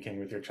and communicating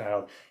with your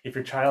child. If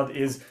your child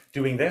is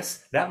doing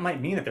this, that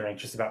might mean that they're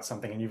anxious about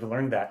something and you've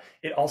learned that.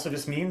 It also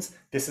just means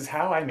this is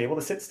how I'm able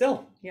to sit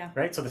still. Yeah.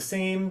 Right? So the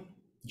same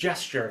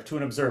gesture to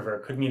an observer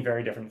could mean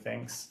very different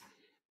things.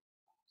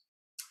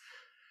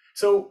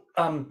 So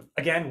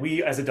again,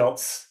 we as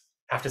adults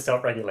have to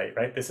self-regulate,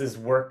 right? This is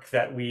work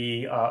that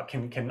we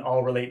can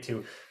all relate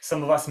to.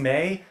 Some of us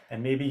may,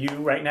 and maybe you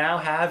right now,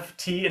 have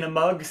tea in a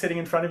mug sitting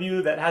in front of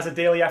you that has a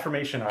daily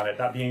affirmation on it,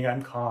 that being,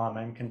 I'm calm,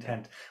 I'm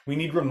content. We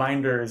need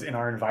reminders in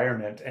our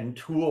environment and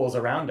tools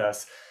around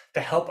us to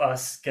help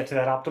us get to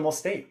that optimal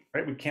state,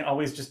 right? We can't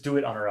always just do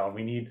it on our own.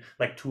 We need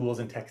like tools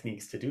and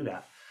techniques to do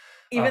that.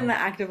 Even the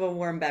act of a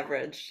warm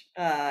beverage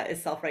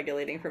is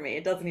self-regulating for me.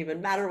 It doesn't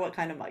even matter what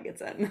kind of mug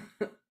it's in.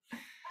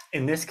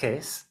 In this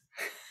case.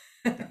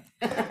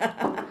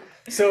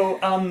 So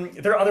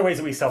there are other ways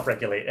that we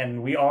self-regulate,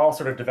 and we all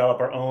sort of develop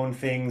our own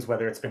things,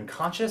 whether it's been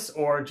conscious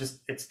or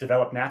just it's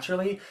developed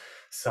naturally.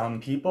 Some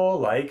people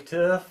like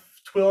to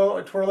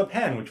twirl a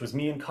pen, which was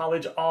me in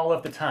college all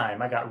of the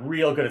time. I got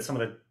real good at some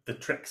of the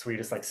tricks where you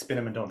just like spin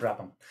them and don't drop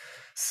them.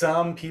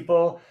 Some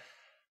people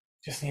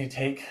just need to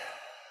take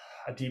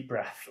a deep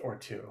breath or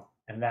two,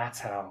 and that's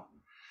how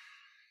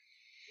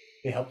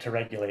they help to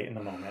regulate in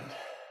the moment.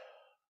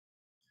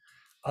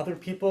 Other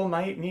people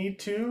might need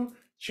to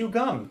chew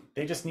gum.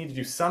 They just need to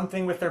do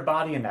something with their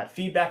body, and that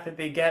feedback that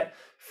they get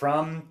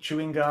from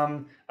chewing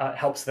gum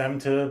helps them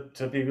to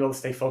be able to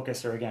stay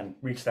focused or, again,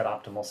 reach that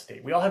optimal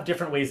state. We all have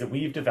different ways that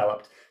we've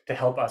developed to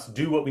help us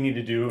do what we need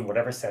to do in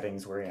whatever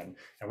settings we're in,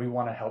 and we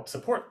want to help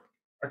support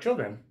our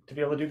children to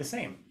be able to do the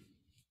same.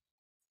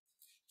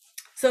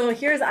 So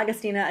here's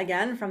Agostina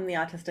again from The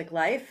Autistic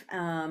Life,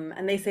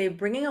 and they say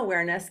bringing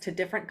awareness to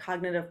different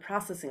cognitive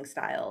processing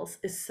styles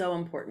is so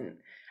important,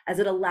 as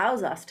it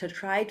allows us to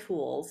try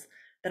tools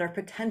that are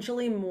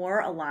potentially more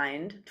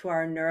aligned to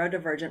our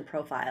neurodivergent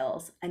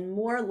profiles and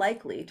more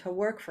likely to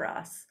work for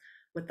us,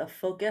 with the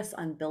focus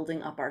on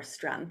building up our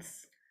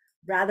strengths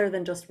rather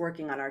than just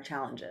working on our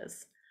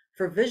challenges.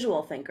 For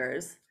visual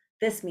thinkers,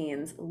 this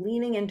means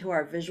leaning into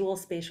our visual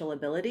spatial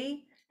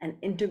ability and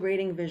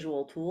integrating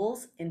visual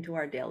tools into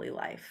our daily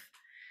life.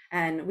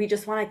 And we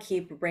just want to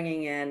keep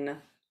bringing in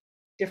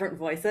different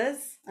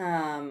voices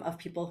of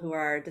people who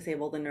are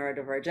disabled and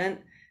neurodivergent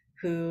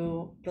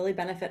who really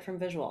benefit from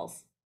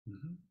visuals.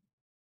 Mm-hmm.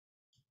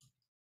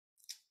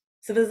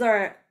 So this is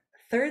our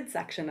third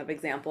section of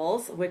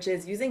examples, which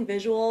is using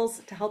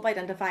visuals to help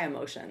identify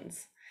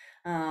emotions.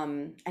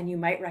 And you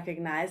might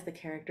recognize the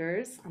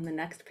characters on the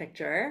next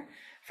picture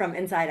from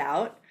Inside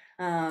Out.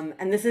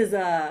 And this is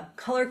a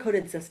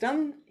color-coded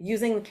system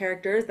using the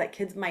characters that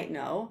kids might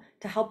know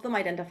to help them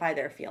identify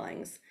their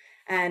feelings.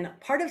 And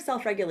part of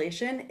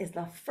self-regulation is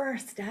the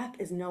first step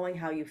is knowing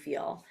how you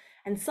feel.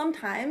 And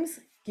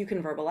sometimes you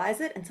can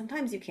verbalize it and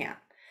sometimes you can't.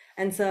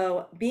 And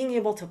so being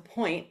able to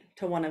point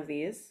to one of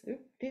these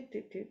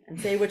and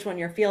say which one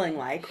you're feeling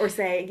like, or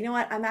say, you know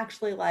what, I'm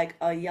actually like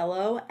a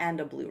yellow and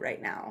a blue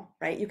right now,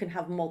 right? You can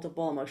have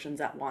multiple emotions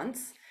at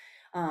once,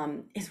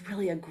 is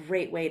really a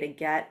great way to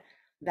get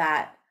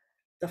that,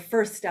 the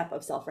first step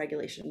of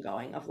self-regulation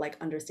going, of like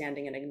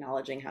understanding and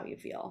acknowledging how you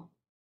feel.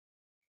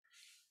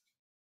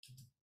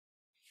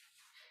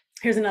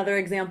 Here's another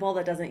example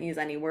that doesn't use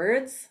any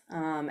words.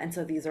 And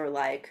so these are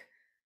like,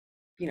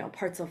 you know,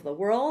 parts of the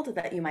world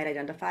that you might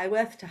identify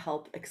with to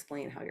help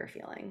explain how you're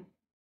feeling.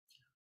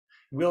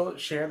 We'll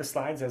share the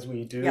slides as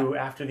we do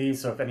after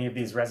these. So if any of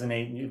these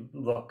resonate and you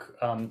look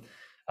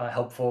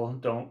helpful,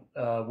 don't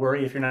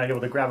worry if you're not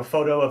able to grab a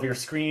photo of your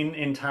screen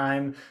in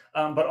time.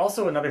 But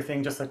also another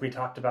thing, just like we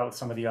talked about with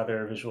some of the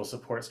other visual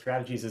support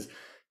strategies, is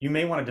you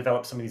may want to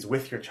develop some of these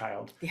with your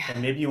child. And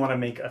maybe you want to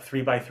make a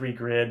 3x3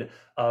 grid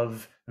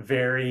of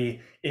very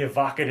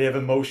evocative,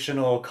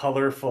 emotional,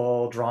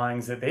 colorful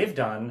drawings that they've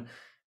done,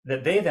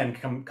 that they then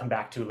come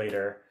back to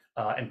later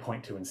and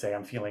point to and say,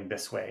 I'm feeling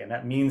this way. And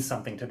that means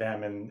something to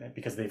them, and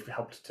because they've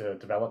helped to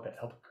develop it,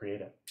 help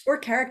create it. Or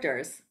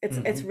characters.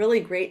 It's really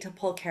great to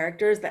pull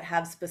characters that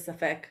have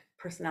specific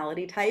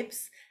personality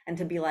types and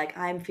to be like,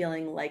 I'm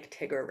feeling like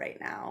Tigger right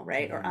now,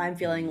 right? Or I'm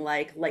feeling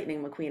like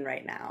Lightning McQueen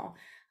right now.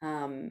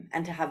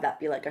 And to have that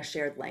be like a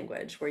shared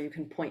language where you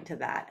can point to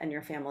that and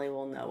your family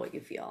will know what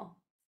you feel.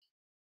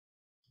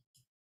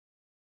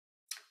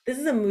 This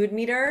is a mood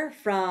meter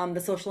from the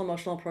Social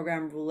Emotional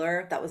Program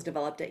Ruler that was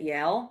developed at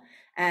Yale.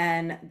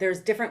 And there's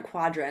different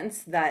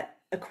quadrants that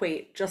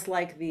equate, just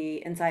like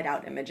the inside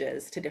out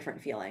images, to different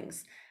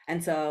feelings.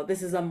 And so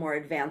this is a more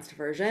advanced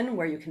version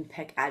where you can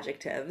pick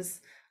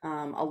adjectives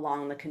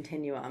along the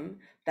continuum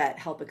that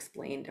help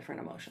explain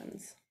different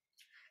emotions.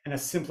 And a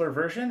simpler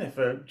version, if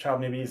a child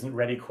maybe isn't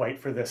ready quite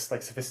for this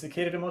like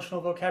sophisticated emotional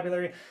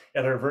vocabulary,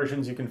 other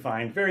versions you can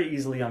find very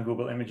easily on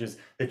Google Images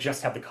that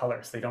just have the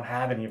colors. They don't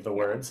have any of the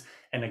words.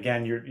 And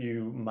again,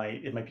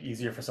 it might be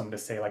easier for someone to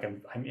say like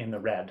I'm in the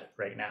red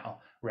right now,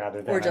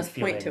 rather than or just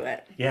point to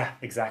it. Yeah,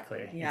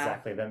 exactly.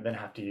 Then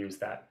have to use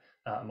that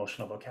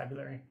emotional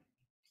vocabulary.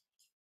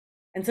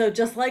 And so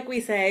just like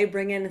we say,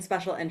 bring in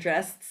special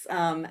interests.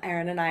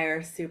 Aaron and I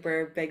are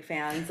super big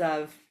fans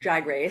of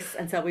Drag Race.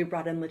 And so we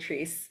brought in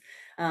Latrice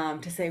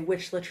to say,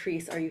 which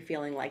Latrice are you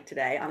feeling like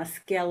today? On a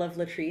scale of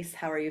Latrice,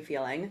 how are you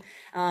feeling?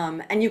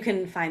 And you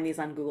can find these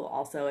on Google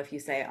also if you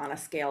say on a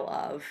scale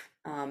of,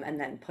 and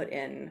then put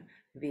in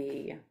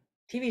the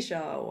TV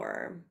show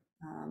or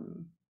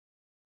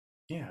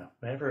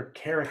whatever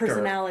character.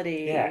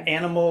 Personality. Yeah,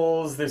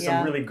 animals. There's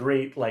some really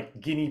great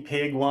like guinea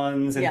pig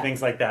ones and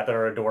things like that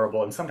are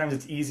adorable. And sometimes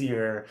it's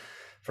easier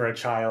for a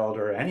child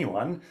or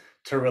anyone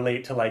to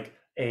relate to like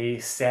a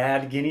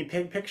sad guinea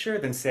pig picture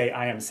than say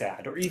I am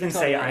sad, or even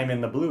say I'm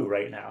in the blue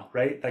right now,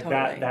 right? Like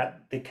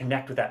that they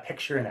connect with that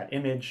picture and that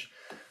image,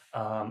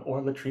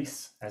 or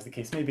Latrice, as the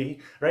case may be,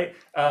 right?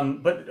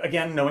 But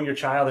again, knowing your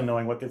child and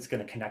knowing what it's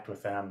going to connect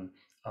with them,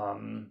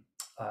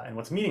 and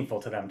what's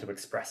meaningful to them to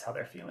express how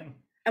they're feeling.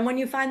 And when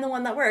you find the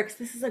one that works,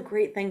 this is a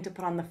great thing to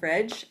put on the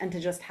fridge and to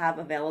just have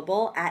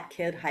available at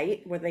kid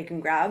height where they can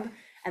grab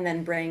and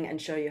then bring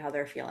and show you how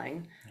they're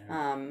feeling.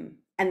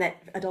 And that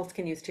adults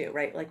can use too,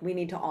 right? Like we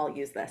need to all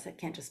use this. It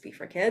can't just be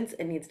for kids.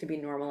 It needs to be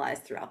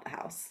normalized throughout the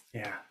house.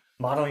 Yeah,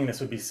 modeling this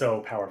would be so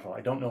powerful.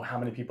 I don't know how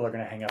many people are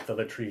going to hang up the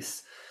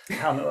Latrice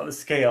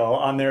scale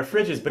on their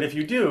fridges, but if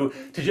you do,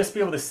 to just be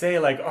able to say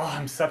like, oh,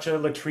 I'm such a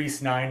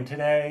Latrice 9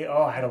 today.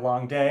 Oh, I had a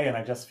long day and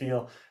I just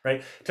feel,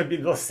 right? To be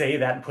able to say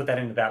that and put that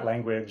into that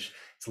language,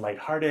 it's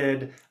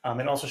lighthearted.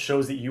 It also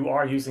shows that you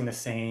are using the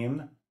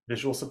same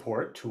visual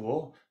support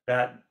tool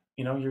that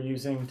you're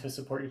using to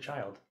support your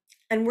child.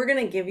 And we're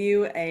going to give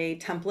you a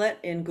template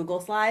in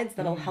Google Slides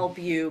that'll help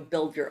you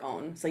build your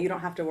own. So you don't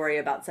have to worry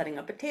about setting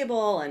up a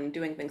table and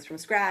doing things from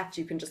scratch.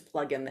 You can just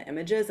plug in the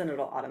images and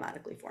it'll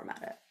automatically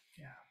format it.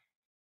 Yeah.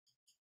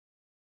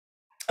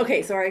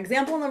 Okay, so our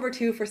example number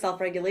 2 for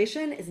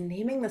self-regulation is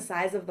naming the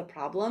size of the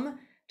problem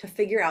to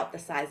figure out the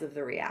size of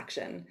the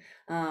reaction.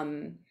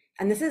 And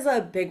this is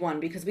a big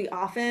one because we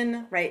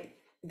often, right,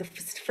 the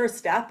first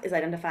step is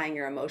identifying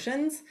your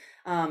emotions.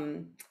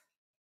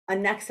 A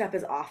next step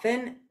is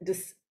often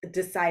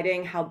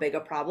deciding how big a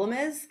problem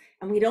is.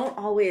 And we don't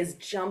always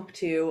jump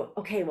to,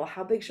 okay, well,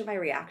 how big should my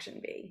reaction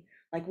be?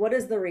 Like, what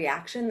is the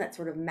reaction that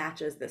sort of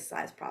matches this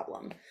size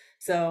problem?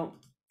 So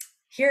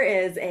here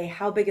is a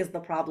how big is the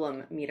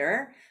problem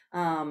meter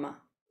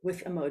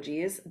with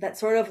emojis that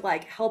sort of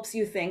like helps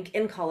you think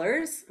in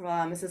colors.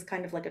 This is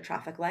kind of like a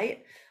traffic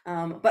light,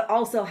 but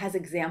also has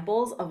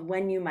examples of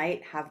when you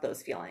might have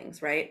those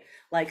feelings, right?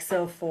 Like,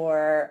 so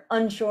for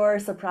unsure,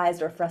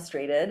 surprised, or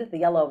frustrated, the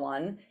yellow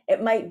one,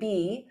 it might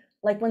be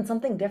like when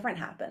something different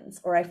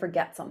happens or I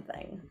forget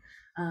something.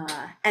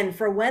 And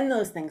for when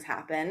those things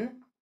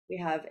happen, we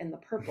have in the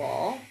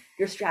purple,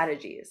 your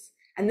strategies.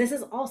 And this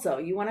is also,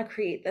 you want to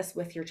create this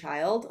with your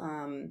child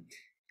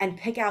and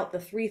pick out the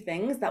 3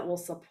 things that will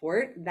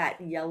support that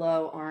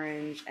yellow,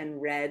 orange,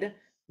 and red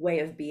way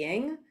of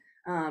being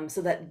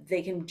so that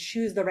they can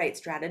choose the right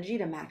strategy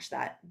to match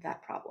that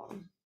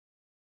problem.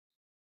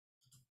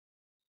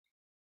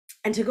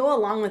 And to go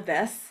along with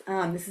this,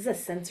 this is a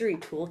sensory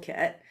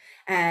toolkit.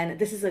 And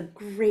this is a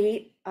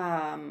great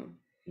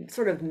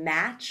sort of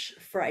match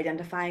for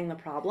identifying the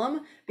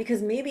problem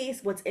because maybe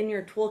what's in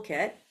your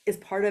toolkit is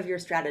part of your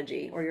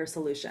strategy or your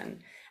solution.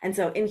 And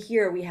so in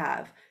here we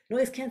have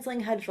noise canceling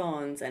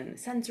headphones and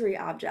sensory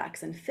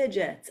objects and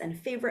fidgets and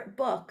favorite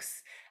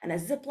books and a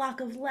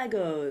Ziploc of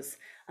Legos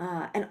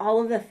and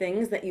all of the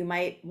things that you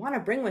might want to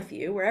bring with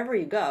you wherever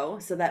you go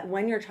so that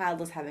when your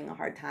child is having a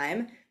hard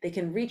time, they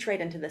can reach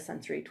right into the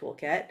sensory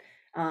toolkit.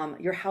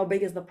 Your how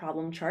big is the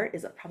problem chart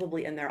is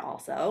probably in there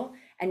also,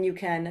 and you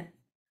can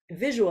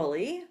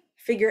visually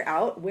figure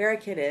out where a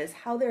kid is,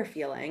 how they're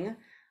feeling,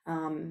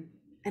 and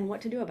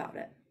what to do about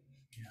it.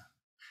 Yeah.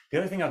 The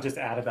other thing I'll just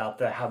add about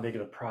the how big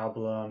of the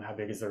problem, how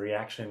big is the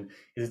reaction,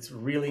 is it's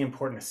really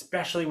important,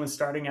 especially when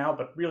starting out,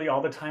 but really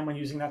all the time when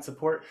using that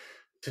support,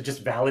 to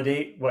just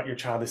validate what your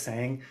child is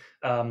saying.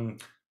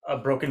 A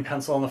broken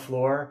pencil on the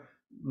floor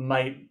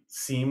might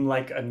seem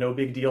like a no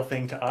big deal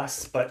thing to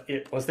us, but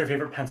it was their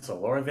favorite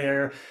pencil, or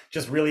they're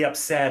just really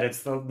upset.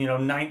 It's the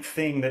 9th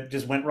thing that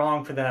just went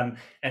wrong for them.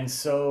 And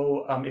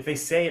so if they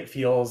say it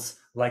feels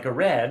like a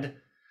red,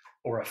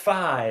 or a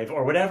 5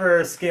 or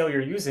whatever scale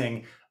you're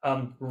using,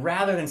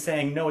 rather than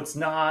saying, no, it's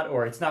not,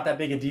 or it's not that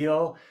big a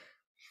deal,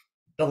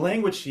 the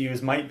language to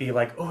use might be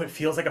like, oh, it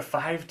feels like a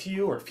 5 to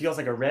you, or it feels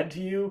like a red to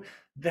you.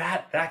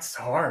 That's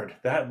hard.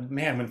 That,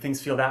 man, when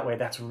things feel that way,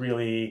 that's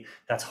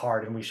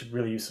hard. And we should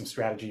really use some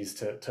strategies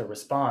to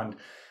respond.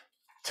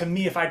 To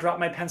me, if I drop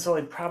my pencil,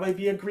 it'd probably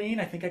be a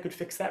green. I think I could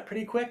fix that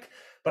pretty quick,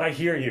 but I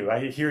hear you.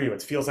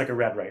 It feels like a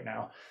red right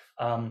now.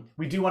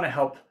 We do want to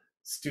help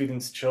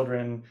students,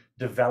 children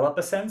develop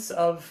a sense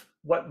of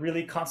what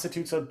really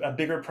constitutes a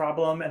bigger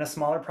problem and a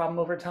smaller problem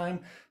over time,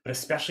 but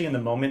especially in the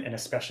moment, and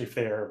especially if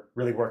they're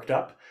really worked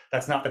up,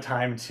 that's not the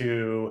time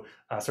to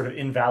sort of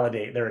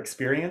invalidate their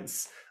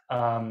experience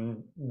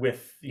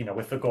with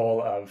the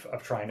goal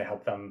of trying to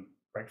help them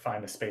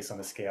find the space on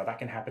the scale. That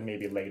can happen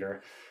maybe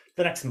later,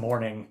 the next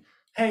morning.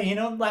 Hey,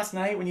 last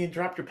night when you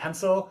dropped your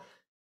pencil,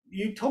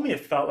 you told me it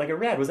felt like a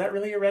red. Was that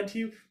really a red to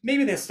you?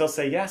 Maybe they'll still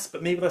say yes,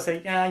 but maybe they'll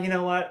say, yeah, you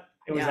know what?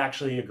 It was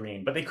actually a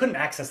green. But they couldn't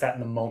access that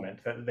in the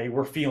moment, that they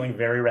were feeling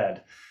very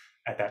red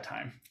at that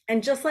time.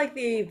 And just like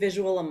the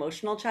visual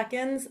emotional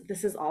check-ins,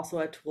 this is also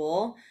a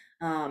tool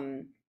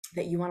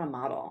that you want to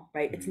model,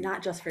 right? It's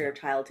not just for your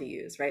child to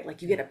use, right?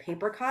 Like you get a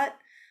paper cut,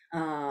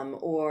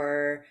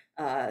 or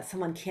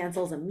someone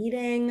cancels a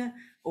meeting,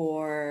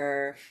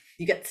 or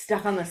you get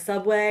stuck on the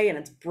subway and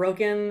it's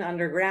broken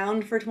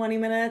underground for 20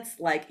 minutes.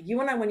 Like you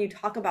want to, when you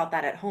talk about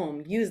that at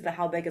home, use the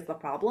how big is the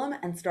problem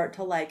and start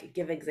to like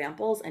give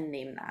examples and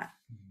name that.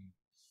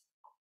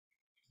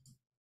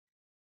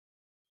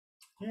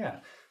 Yeah.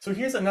 So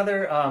here's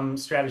another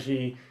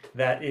strategy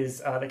that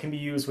can be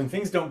used when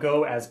things don't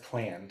go as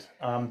planned.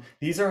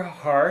 These are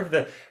hard.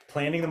 The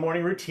planning the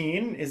morning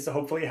routine is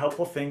hopefully a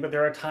helpful thing, but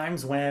there are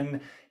times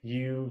when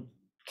you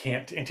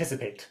can't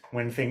anticipate,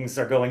 when things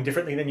are going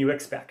differently than you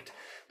expect.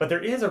 But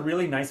there is a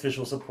really nice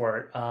visual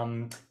support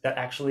that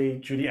actually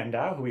Judy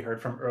Endow, who we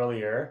heard from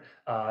earlier,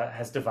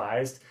 has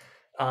devised,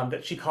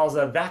 that she calls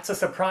That's a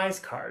Surprise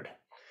card.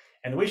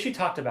 And the way she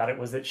talked about it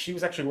was that she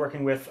was actually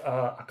working with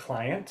a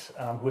client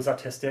who was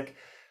autistic,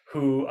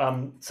 who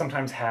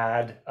sometimes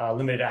had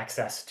limited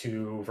access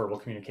to verbal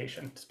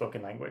communication,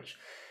 spoken language,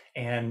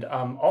 and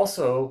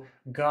also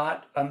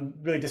got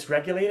really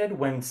dysregulated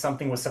when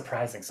something was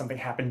surprising, something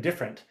happened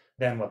different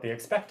than what they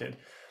expected.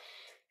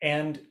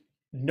 And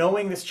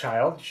knowing this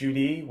child,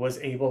 Judy was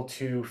able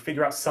to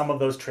figure out some of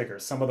those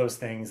triggers, some of those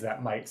things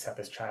that might set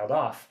this child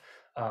off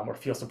or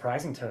feel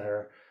surprising to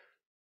her.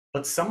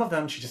 But some of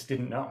them she just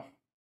didn't know.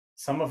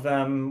 Some of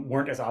them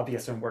weren't as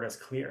obvious and weren't as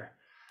clear.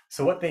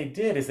 So what they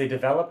did is they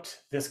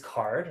developed this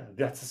card.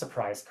 That's a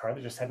surprise card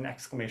that just had an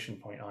exclamation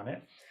point on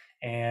it.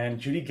 And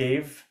Judy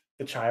gave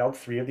the child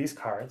 3 of these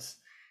cards.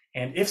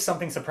 And if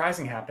something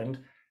surprising happened,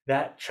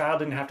 that child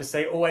didn't have to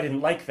say, oh, I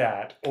didn't like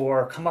that,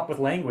 or come up with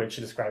language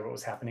to describe what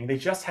was happening. They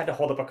just had to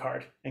hold up a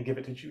card and give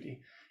it to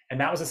Judy. And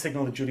that was a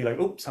signal to Judy, like,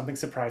 oh, something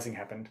surprising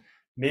happened.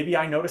 Maybe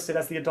I noticed it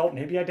as the adult,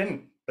 maybe I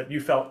didn't, but you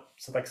felt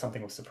like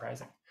something was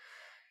surprising.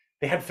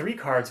 They had 3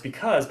 cards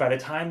because by the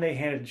time they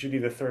handed Judy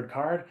the 3rd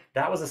card,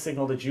 that was a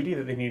signal to Judy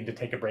that they needed to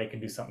take a break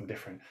and do something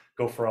different.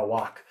 Go for a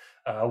walk,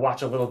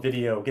 watch a little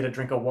video, get a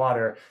drink of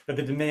water, that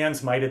the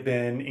demands might have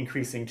been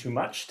increasing too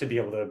much to be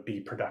able to be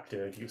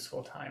productive,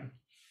 useful time.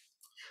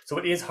 So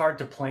it is hard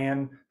to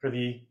plan for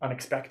the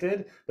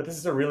unexpected, but this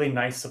is a really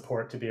nice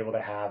support to be able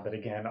to have that,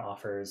 again,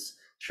 offers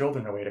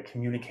children a way to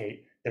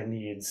communicate their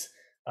needs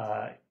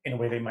in a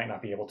way they might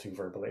not be able to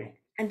verbally.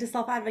 And to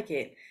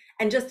self-advocate.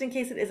 And just in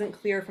case it isn't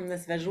clear from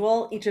this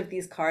visual, each of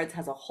these cards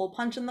has a hole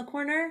punch in the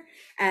corner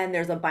and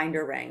there's a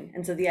binder ring.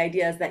 And so the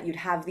idea is that you'd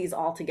have these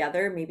all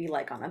together, maybe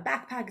like on a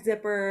backpack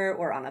zipper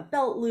or on a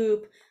belt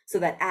loop, so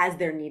that as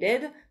they're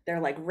needed,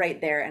 they're like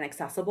right there and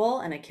accessible.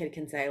 And a kid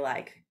can say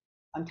like,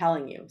 I'm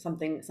telling you,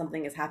 something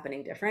is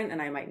happening different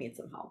and I might need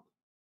some help.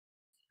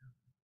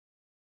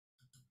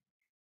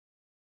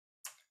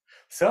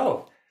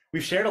 So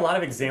we've shared a lot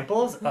of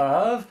examples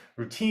of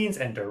routines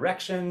and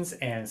directions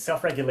and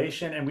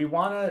self-regulation, and we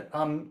want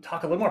to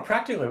talk a little more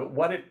practically about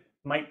what it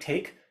might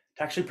take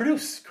to actually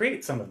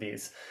create some of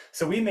these.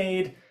 So we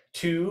made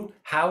 2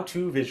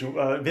 how-to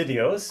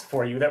videos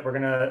for you that we're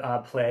going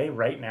to play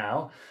right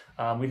now.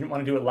 We didn't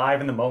want to do it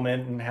live in the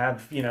moment and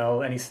have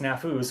any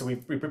snafus, so we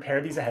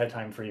prepared these ahead of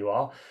time for you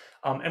all.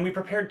 And we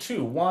prepared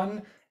 2,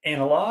 one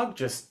analog,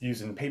 just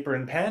using paper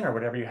and pen or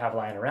whatever you have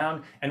lying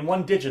around, and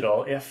one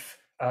digital if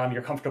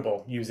you're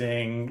comfortable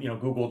using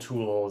Google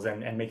tools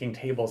and making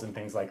tables and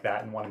things like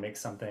that and want to make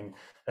something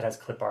that has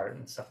clip art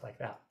and stuff like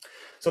that.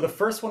 So the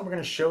first one we're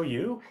going to show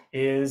you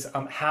is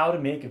how to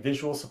make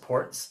visual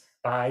supports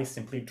by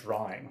simply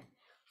drawing.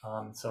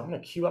 So I'm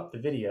going to queue up the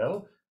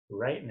video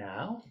right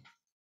now.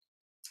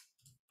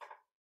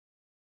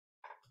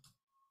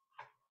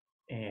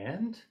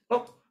 And,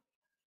 oh,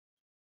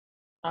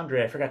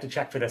 Andre, I forgot to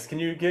check for this. Can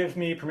you give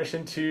me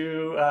permission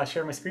to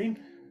share my screen?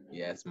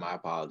 Yes, my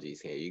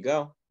apologies. Here you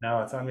go.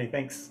 No, it's on me.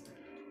 Thanks.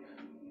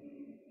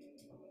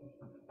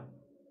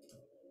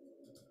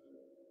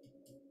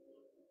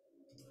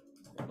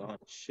 Hold on.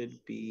 Should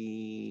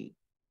be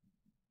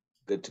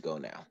good to go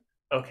now.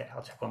 Okay,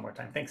 I'll check one more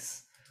time.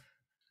 Thanks.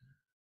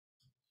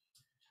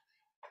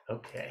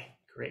 Okay,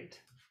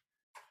 great.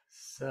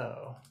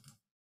 So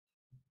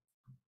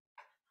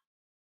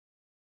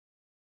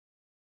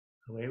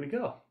away we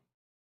go.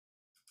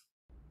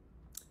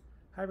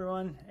 Hi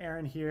everyone,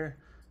 Aaron here.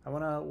 I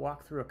want to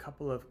walk through a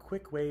couple of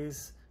quick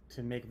ways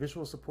to make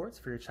visual supports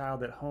for your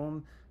child at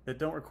home that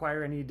don't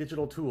require any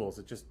digital tools.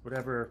 It's just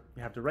whatever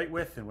you have to write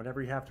with and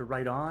whatever you have to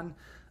write on,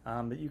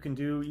 that you can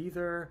do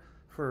either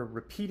for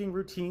repeating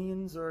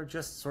routines or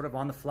just sort of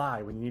on the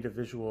fly when you need a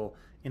visual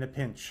in a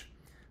pinch.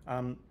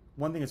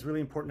 One thing that's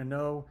really important to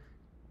know,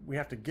 we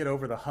have to get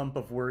over the hump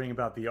of worrying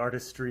about the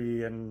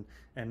artistry and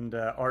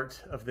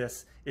art of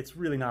this. It's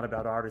really not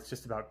about art, it's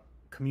just about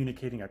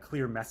communicating a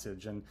clear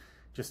message, and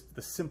just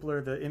the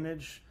simpler the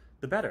image,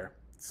 the better.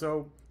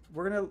 So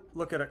we're gonna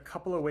look at a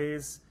couple of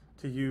ways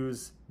to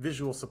use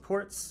visual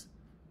supports,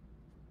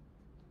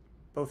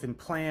 both in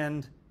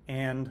planned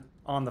and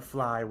on the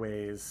fly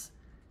ways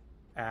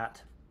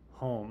at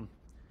home.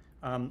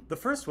 The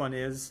first one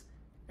is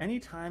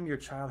anytime your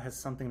child has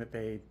something that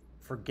they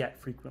forget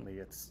frequently,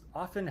 it's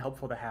often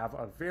helpful to have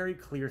a very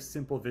clear,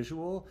 simple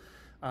visual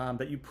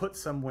that you put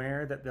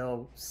somewhere that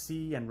they'll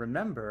see and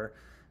remember,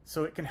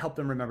 so it can help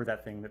them remember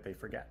that thing that they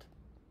forget.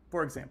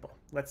 For example,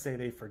 let's say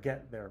they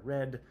forget their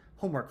red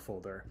homework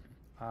folder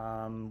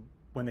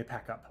when they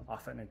pack up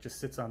often. It just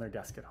sits on their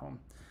desk at home.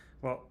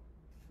 Well,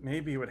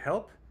 maybe it would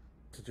help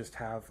to just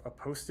have a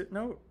Post-it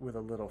note with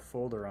a little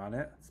folder on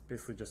it. It's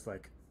basically just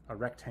like a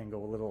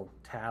rectangle, a little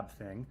tab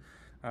thing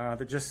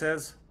that just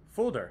says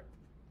folder.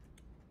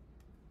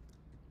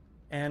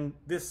 And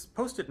this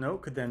Post-it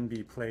note could then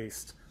be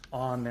placed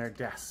on their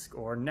desk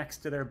or next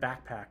to their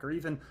backpack or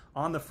even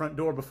on the front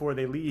door before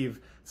they leave,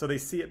 so they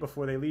see it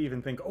before they leave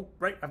and think, oh,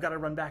 right, I've got to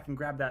run back and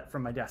grab that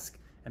from my desk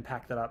and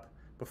pack that up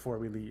before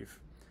we leave.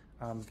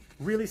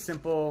 Really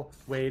simple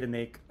way to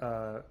make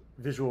a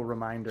visual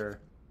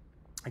reminder.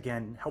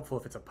 Again, helpful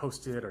if it's a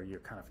Post-it or you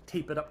kind of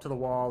tape it up to the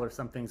wall or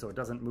something so it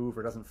doesn't move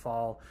or doesn't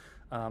fall,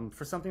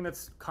 for something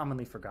that's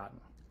commonly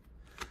forgotten.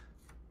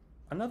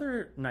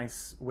 Another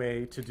nice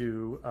way to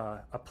do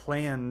a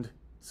planned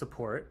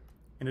support,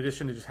 in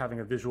addition to just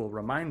having a visual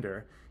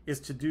reminder, is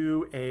to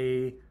do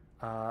a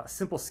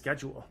simple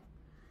schedule.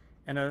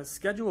 And a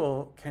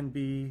schedule can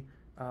be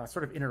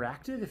sort of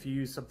interactive if you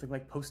use something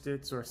like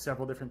Post-its or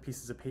several different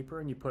pieces of paper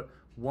and you put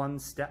one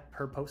step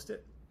per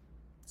Post-it.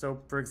 So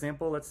for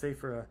example, let's say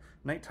for a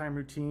nighttime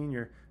routine,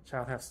 your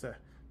child has to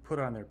put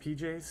on their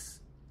PJs,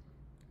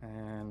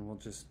 and we'll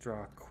just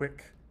draw a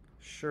quick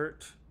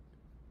shirt.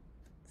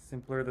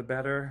 Simpler the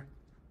better.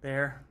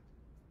 There,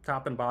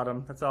 top and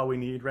bottom, that's all we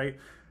need, right?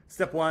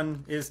 Step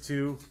one is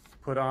to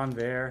put on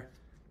their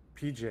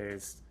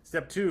PJs.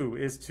 Step two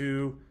is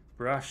to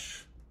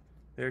brush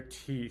their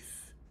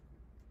teeth.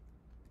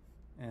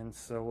 And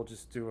so we'll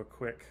just do a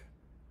quick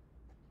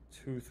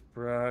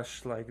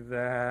toothbrush like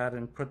that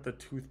and put the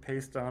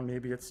toothpaste on.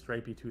 Maybe it's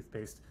stripy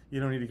toothpaste. You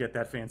don't need to get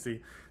that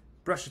fancy.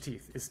 Brush your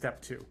teeth is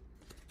step two.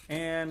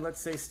 And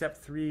let's say step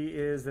three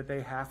is that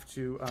they have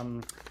to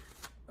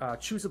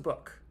choose a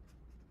book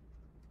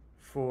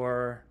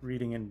for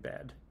reading in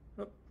bed.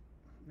 Oh,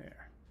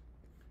 there.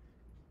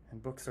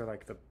 And books are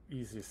like the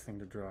easiest thing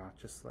to draw,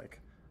 just like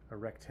a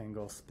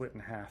rectangle split in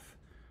half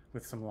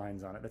with some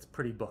lines on it. That's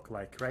pretty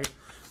book-like, right?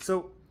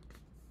 So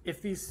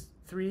if these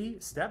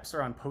three steps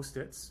are on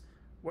Post-its,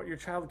 what your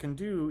child can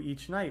do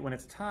each night when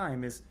it's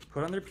time is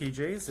put on their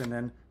PJs and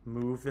then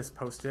move this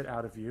Post-it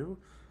out of view.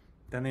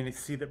 Then they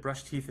see that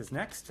brush teeth is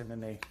next, and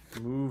then they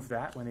move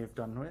that when they've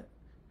done it.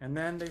 And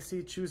then they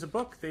see choose a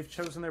book, they've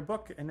chosen their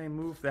book, and they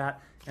move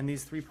that, and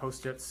these three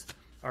Post-its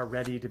are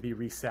ready to be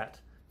reset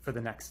for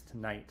the next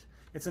night.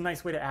 It's a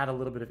nice way to add a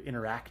little bit of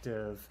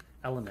interactive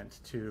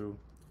element to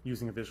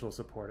using a visual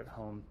support at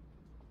home.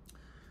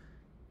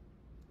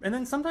 And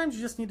then sometimes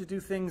you just need to do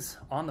things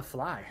on the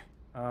fly.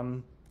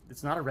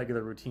 It's not a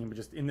regular routine, but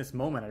just in this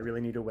moment, I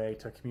really need a way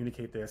to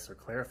communicate this or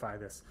clarify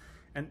this.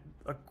 And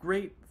a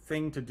great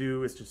thing to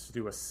do is just to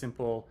do a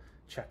simple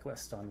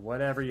checklist on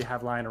whatever you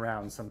have lying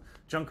around, some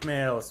junk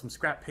mail, some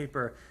scrap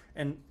paper,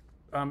 and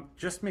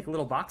just make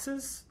little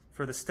boxes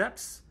for the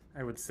steps.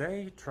 I would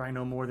say try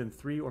no more than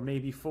 3 or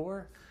maybe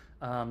 4,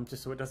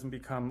 just so it doesn't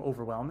become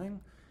overwhelming.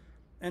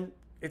 And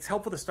it's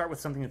helpful to start with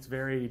something that's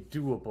very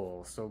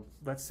doable. So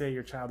let's say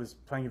your child is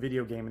playing a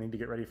video game and need to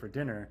get ready for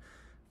dinner.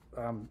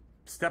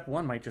 Step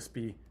 1 might just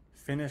be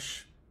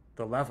finish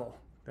the level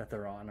that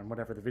they're on and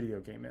whatever the video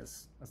game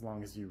is, as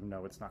long as you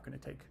know it's not going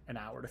to take an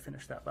hour to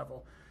finish that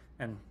level.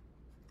 And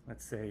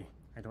let's say,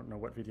 I don't know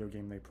what video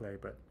game they play,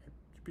 but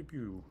it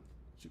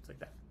shoots like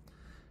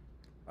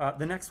that.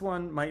 The next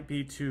one might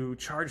be to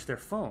charge their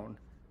phone.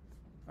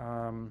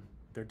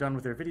 They're done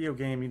with their video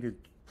game, you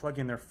need to plug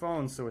in their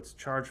phone so it's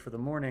charged for the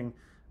morning.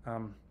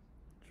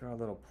 Draw a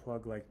little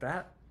plug like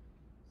that,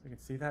 so you can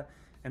see that.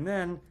 And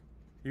then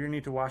you're gonna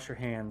need to wash your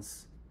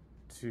hands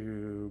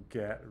to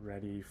get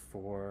ready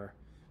for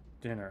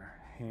dinner.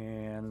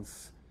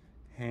 Hands,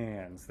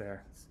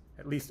 there. It's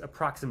at least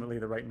approximately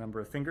the right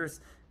number of fingers,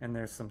 and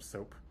there's some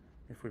soap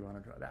if we want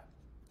to draw that.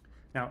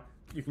 Now,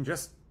 you can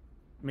just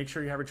make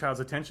sure you have your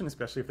child's attention,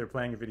 especially if they're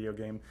playing a video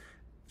game.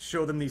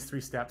 show them these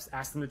 3 steps,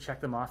 ask them to check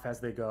them off as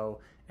they go.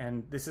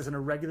 And this isn't a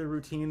regular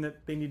routine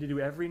that they need to do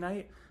every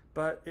night,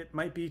 but it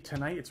might be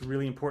tonight. It's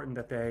really important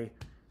that they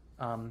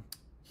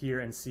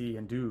hear and see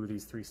and do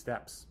these 3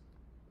 steps.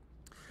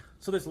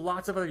 So there's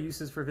lots of other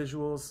uses for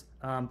visuals,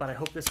 but I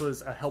hope this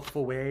was a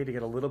helpful way to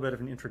get a little bit of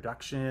an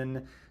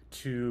introduction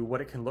to what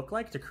it can look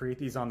like to create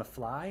these on the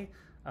fly.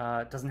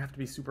 It doesn't have to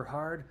be super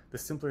hard. The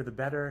simpler, the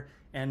better.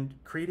 And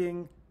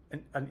creating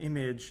an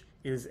image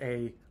is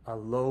a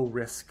low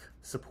risk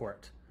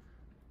support.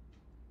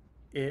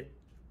 It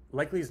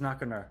likely is not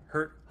going to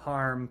hurt,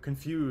 harm,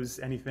 confuse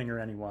anything or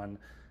anyone,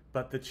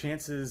 but the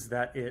chances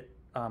that it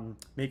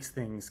makes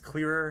things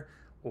clearer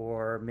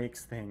or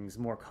makes things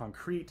more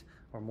concrete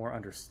or more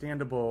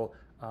understandable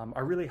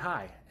are really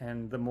high.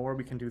 And the more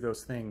we can do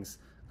those things,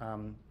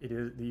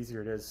 the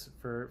easier it is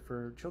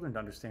for children to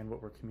understand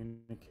what we're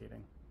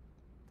communicating.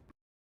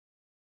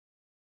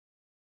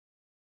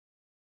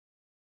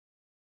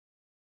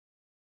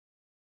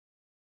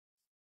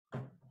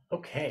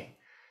 Okay,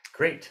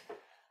 great.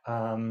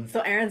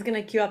 So Aaron's going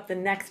to queue up the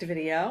next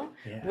video,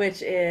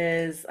 which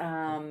is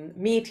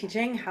me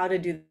teaching how to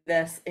do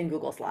this in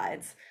Google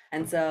Slides.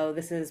 And so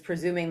this is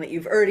presuming that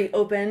you've already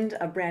opened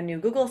a brand new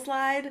Google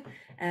slide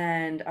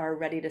and are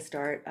ready to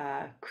start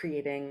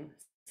creating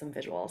some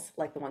visuals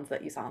like the ones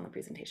that you saw in the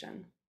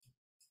presentation.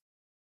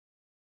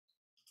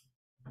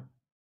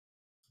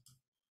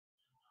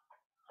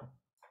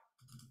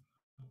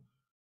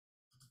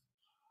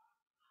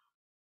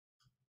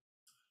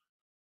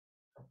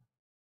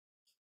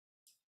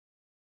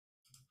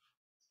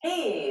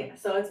 Hey,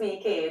 so it's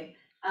me, Cade.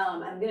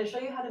 I'm going to show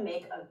you how to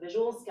make a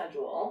visual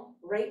schedule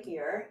right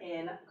here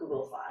in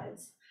Google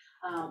Slides.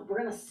 We're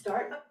going to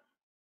start.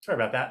 Sorry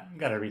about that.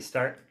 Got to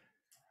restart.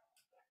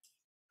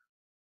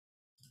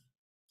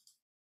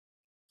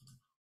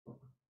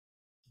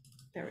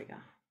 There we go.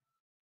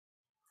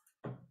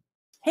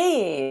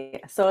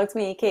 Hey, so it's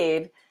me,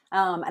 Cade.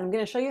 I'm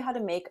going to show you how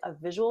to make a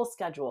visual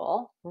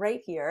schedule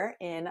right here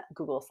in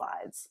Google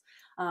Slides.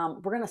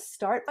 We're going to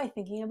start by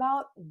thinking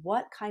about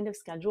what kind of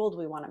schedule do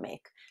we want to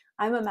make.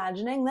 I'm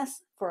imagining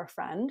this for a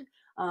friend,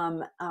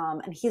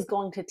 and he's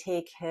going to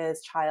take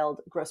his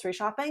child grocery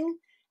shopping,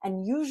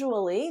 and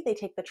usually they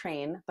take the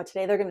train, but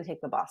today they're going to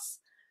take the bus.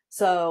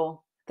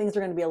 So things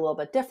are going to be a little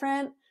bit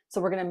different. So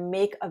we're going to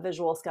make a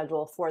visual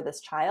schedule for this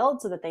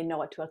child so that they know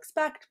what to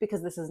expect,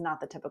 because this is not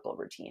the typical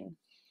routine.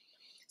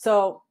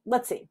 So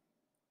let's see.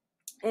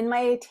 In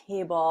my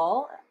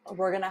table,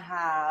 we're going to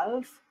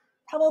have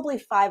probably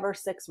 5 or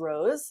 6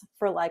 rows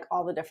for like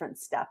all the different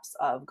steps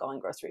of going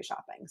grocery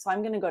shopping. So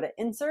I'm going to go to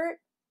Insert,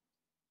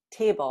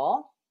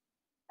 Table,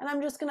 and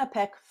I'm just going to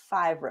pick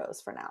 5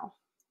 rows for now.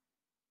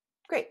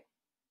 Great.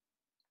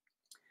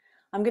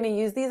 I'm going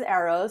to use these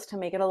arrows to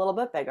make it a little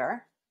bit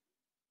bigger.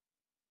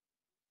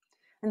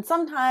 And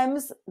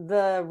sometimes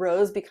the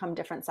rows become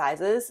different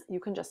sizes. You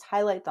can just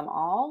highlight them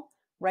all,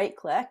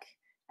 right-click,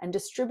 and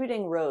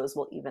distributing rows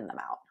will even them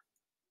out.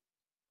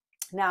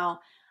 Now,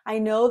 I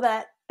know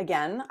that,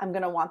 again, I'm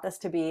going to want this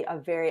to be a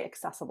very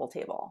accessible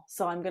table.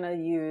 So I'm going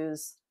to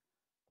use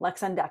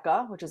Lex and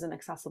Deca, which is an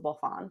accessible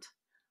font.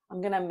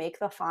 I'm going to make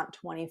the font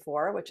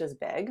 24, which is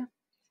big.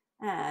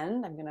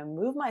 And I'm going to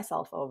move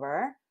myself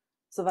over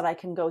so that I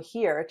can go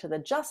here to the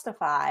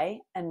Justify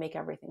and make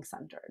everything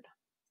centered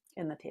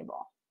in the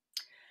table.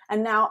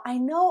 And now I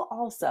know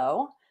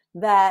also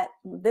that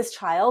this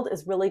child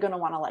is really going to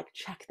want to like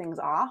check things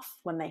off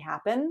when they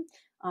happen,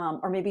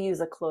 or maybe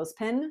use a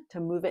clothespin to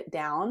move it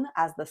down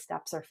as the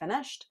steps are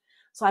finished.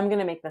 So I'm going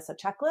to make this a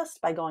checklist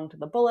by going to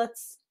the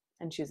bullets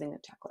and choosing a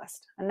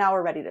checklist. And now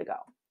we're ready to go.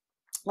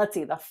 Let's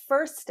see, the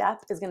first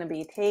step is going to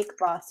be take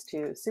bus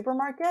to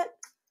supermarket.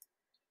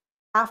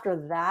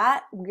 After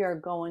that, we are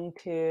going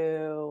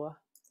to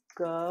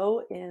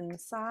go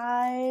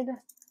inside,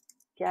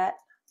 get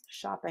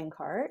shopping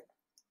cart.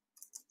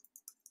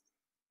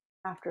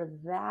 After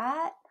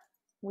that,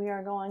 we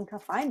are going to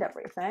find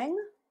everything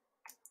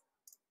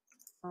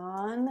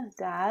on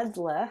Dad's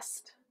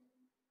list.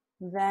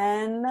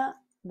 Then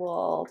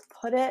we'll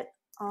put it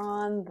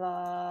on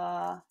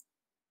the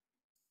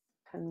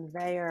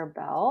conveyor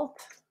belt.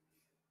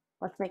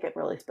 Let's make it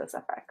really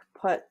specific.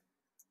 Put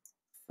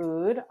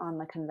food on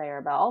the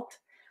conveyor belt.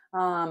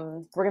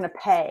 We're going to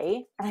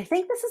pay. And I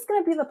think this is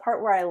going to be the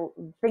part where I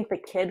think the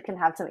kid can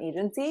have some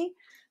agency.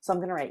 So I'm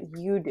going to write,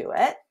 you do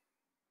it,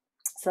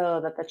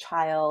 so that the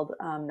child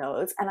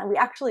knows. And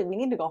we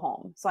need to go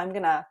home. So I'm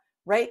going to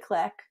right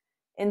click,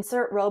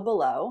 insert row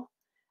below,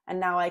 and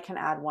now I can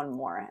add one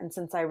more. And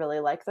since I really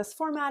like this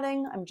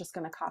formatting, I'm just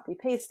going to copy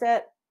paste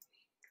it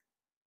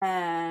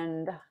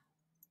and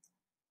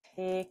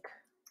take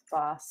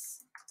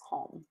bus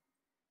home.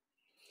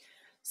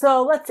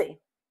 So let's see.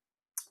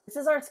 This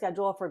is our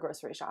schedule for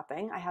grocery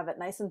shopping. I have it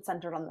nice and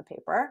centered on the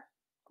paper,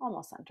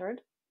 almost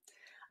centered.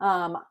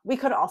 We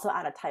could also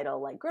add a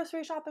title like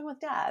grocery shopping with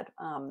Dad,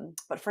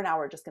 but for now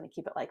we're just going to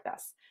keep it like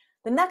this.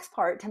 The next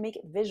part to make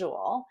it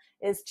visual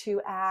is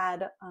to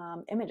add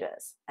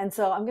images. And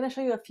so I'm going to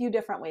show you a few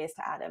different ways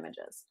to add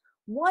images.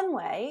 One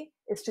way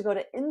is to go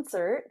to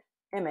Insert,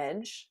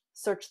 Image,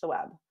 search the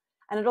web.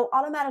 and it'll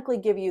automatically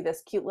give you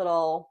this cute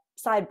little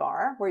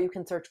sidebar where you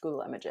can search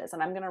Google Images.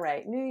 And I'm going to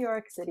write New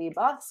York City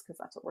bus because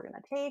that's what we're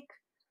going to take.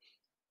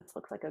 This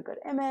looks like a good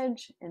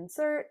image.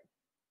 Insert.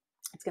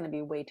 It's going to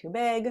be way too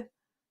big.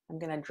 I'm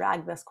going to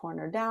drag this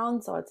corner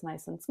down so it's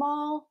nice and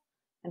small.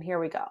 And here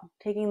we go,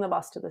 taking the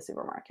bus to the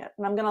supermarket.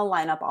 And I'm going to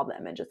line up all the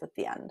images at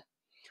the end.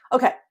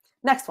 Okay,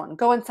 next one.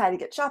 Go inside to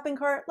get shopping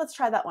cart. Let's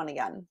try that one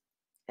again.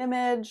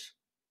 Image,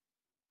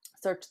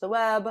 search the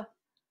web,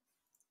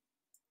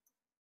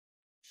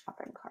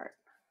 shopping cart.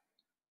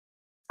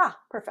 Ah,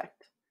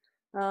 perfect.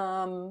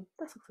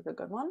 This looks like a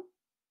good one.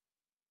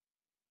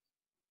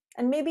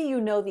 And maybe you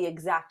know the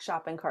exact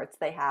shopping carts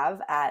they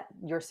have at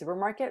your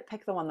supermarket.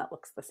 Pick the one that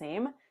looks the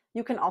same.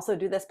 You can also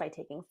do this by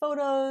taking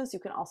photos. You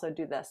can also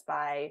do this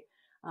by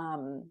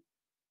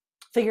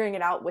figuring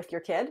it out with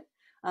your kid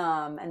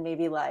and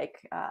maybe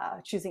like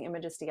choosing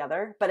images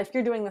together. But if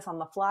you're doing this on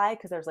the fly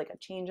because there's like a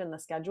change in the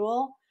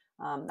schedule,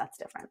 that's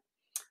different.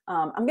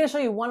 I'm going to show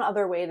you one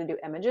other way to do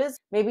images.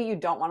 Maybe you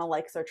don't want to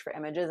like search for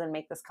images and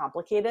make this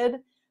complicated.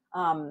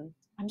 I'm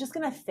just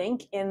going to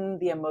think in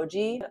the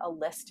emoji, a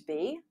list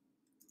be.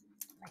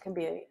 That can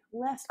be a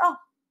list. Oh,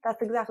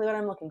 that's exactly what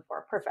I'm looking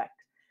for. Perfect.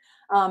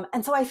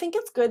 And so I think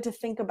it's good to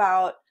think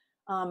about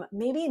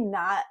maybe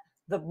not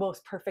the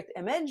most perfect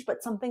image,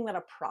 but something that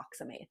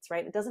approximates,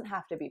 right? It doesn't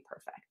have to be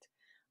perfect.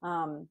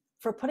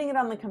 For putting it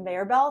on the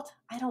conveyor belt,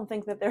 I don't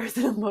think that there's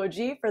an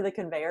emoji for the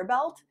conveyor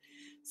belt.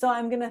 So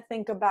I'm going to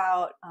think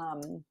about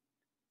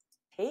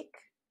take.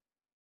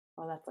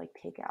 Oh, that's like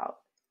take out.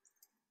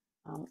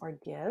 Or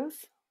give.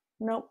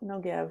 Nope, no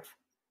give.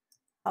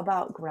 How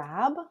about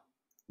grab?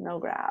 No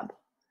grab.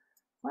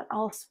 What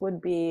else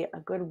would be a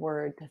good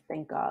word to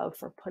think of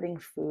for putting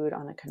food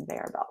on a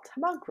conveyor belt?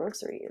 How about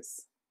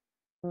groceries?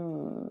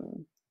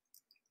 How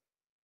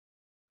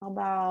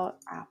about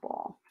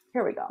apple?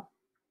 Here we go.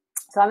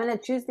 So I'm going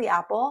to choose the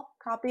apple,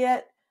 copy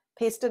it,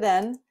 paste it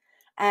in.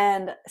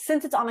 And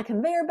since it's on a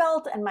conveyor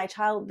belt and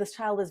this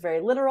child is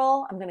very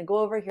literal, I'm going to go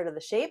over here to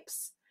the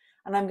shapes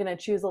and I'm going to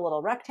choose a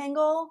little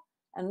rectangle,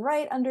 and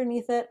right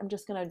underneath it, I'm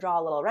just going to draw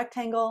a little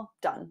rectangle.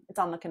 Done. It's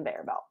on the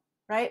conveyor belt,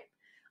 right?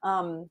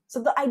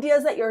 So the idea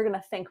is that you're going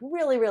to think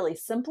really, really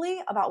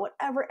simply about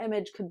whatever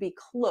image could be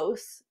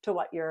close to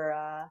what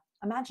you're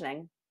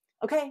imagining.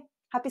 Okay,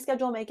 happy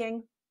schedule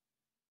making.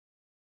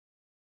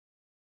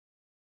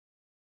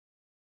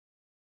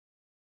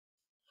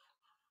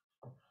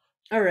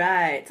 All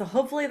right, so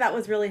hopefully that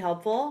was really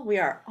helpful. We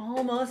are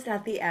almost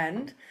at the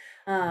end.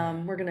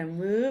 We're going to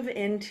move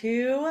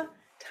into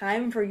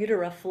time for you to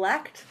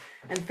reflect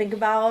and think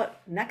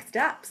about next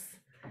steps.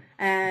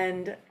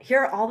 And here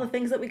are all the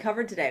things that we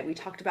covered today. We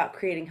talked about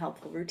creating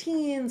helpful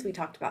routines. We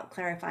talked about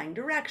clarifying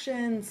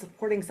directions,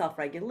 supporting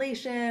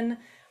self-regulation,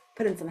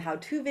 put in some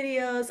how-to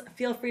videos.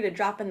 Feel free to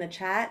drop in the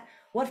chat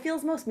what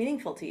feels most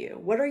meaningful to you.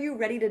 What are you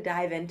ready to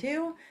dive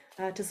into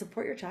to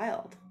support your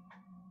child?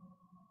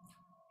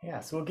 Yeah,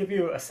 so we'll give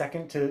you a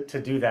second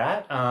to do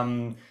that.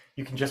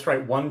 You can just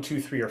write 1,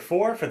 2, 3, or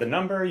 4 for the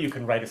number. You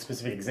can write a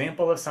specific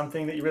example of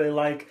something that you really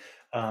like.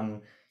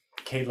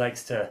 Kate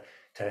likes to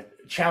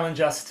challenge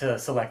us to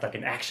select like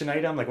an action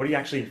item. Like, what do you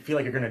actually feel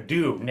like you're going to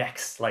do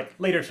next, like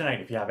later tonight,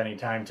 if you have any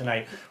time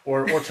tonight,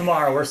 or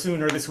tomorrow, or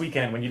soon, or this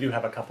weekend when you do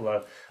have a couple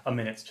of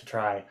minutes to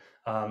try.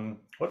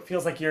 What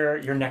feels like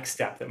your next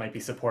step that might be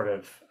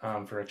supportive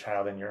for a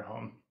child in your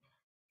home?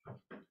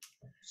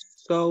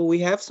 So we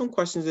have some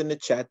questions in the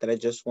chat that I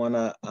just want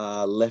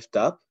to lift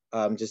up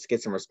just to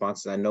get some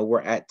responses. I know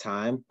we're at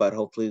time, but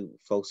hopefully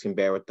folks can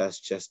bear with us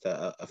just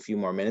a few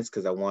more minutes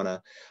because I want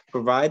to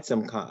provide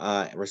some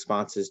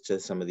responses to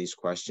some of these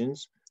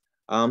questions.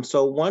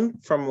 So one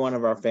from one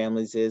of our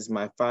families is,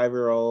 my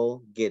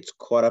 5-year-old gets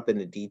caught up in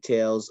the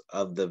details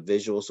of the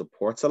visual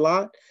supports a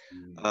lot.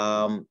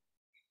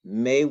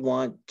 May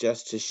want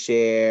just to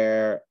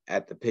share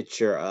at the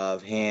picture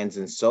of hands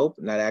and soap,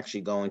 not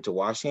actually going to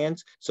wash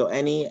hands. So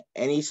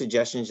any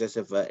suggestions, just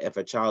if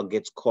a child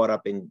gets caught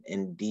up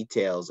in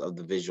details of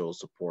the visual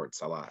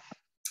supports a lot?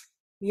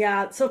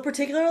 Yeah, so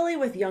particularly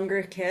with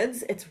younger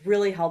kids, it's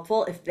really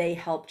helpful if they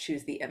help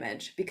choose the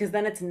image, because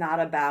then it's not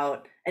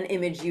about an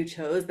image you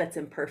chose that's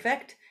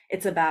imperfect.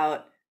 It's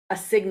about a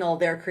signal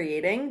they're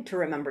creating to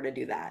remember to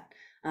do that.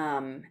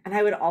 And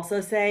I would also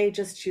say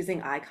just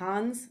choosing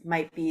icons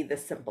might be the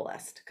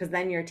simplest, because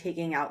then you're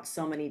taking out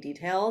so many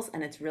details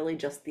and it's really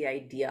just the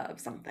idea of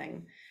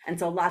something. And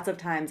so lots of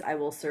times I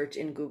will search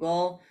in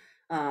Google,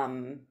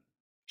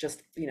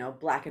 just,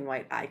 black and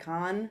white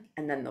icon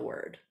and then the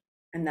word.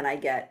 And then I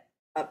get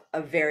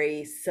a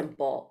very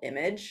simple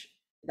image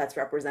that's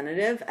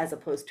representative, as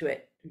opposed to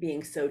it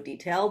being so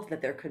detailed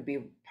that there could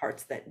be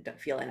parts that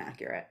feel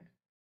inaccurate.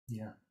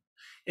 Yeah.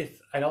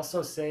 I'd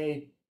also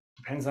say,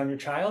 depends on your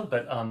child,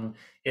 but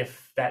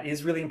if that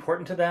is really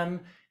important to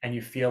them and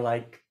you feel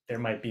like there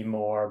might be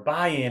more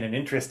buy-in and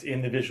interest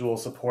in the visual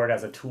support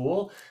as a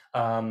tool,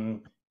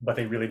 but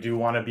they really do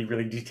want to be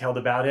really detailed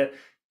about it,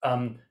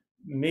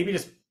 maybe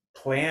just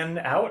plan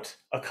out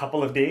a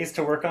couple of days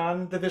to work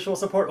on the visual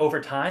support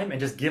over time and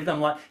just give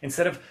them,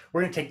 instead of,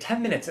 we're going to take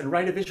 10 minutes and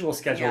write a visual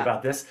schedule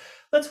about this,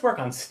 let's work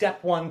on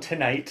step 1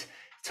 tonight.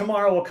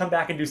 Tomorrow we'll come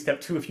back and do step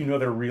 2 if you know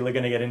they're really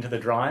going to get into the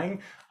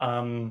drawing.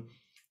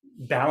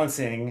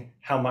 Balancing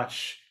how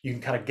much you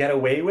can kind of get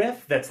away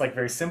with that's like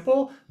very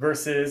simple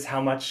versus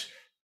how much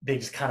they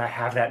just kind of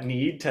have that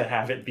need to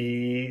have it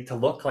be to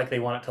look like they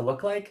want it to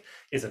look like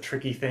is a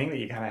tricky thing that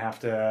you kind of have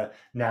to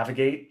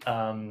navigate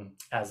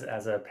as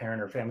a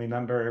parent or family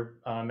member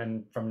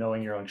and from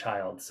knowing your own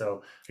child.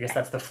 So I guess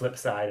that's the flip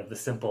side of the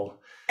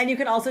simple. And you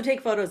can also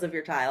take photos of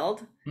your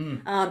child.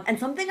 And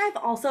something I've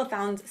also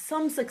found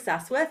some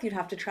success with, you'd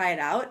have to try it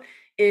out,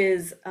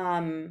 is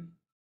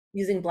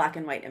using black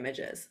and white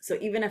images. So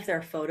even if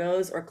they're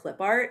photos or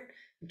clip art,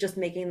 just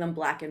making them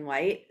black and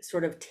white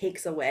sort of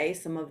takes away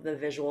some of the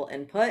visual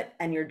input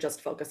and you're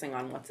just focusing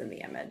on what's in the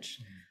image.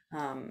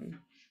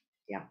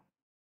 Yeah.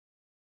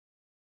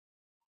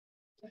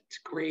 That's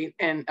great.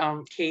 And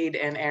Cade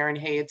and Aaron,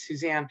 hey, it's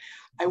Suzanne.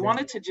 I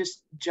wanted to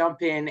just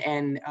jump in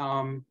and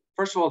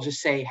first of all,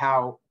 just say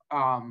how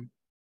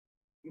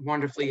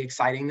wonderfully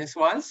exciting this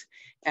was.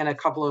 And a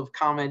couple of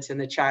comments in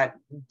the chat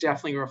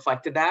definitely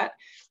reflected that.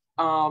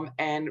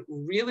 And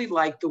really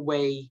like the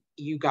way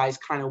you guys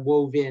kind of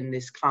wove in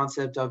this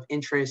concept of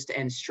interest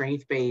and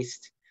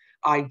strength-based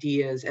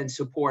ideas and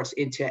supports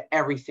into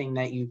everything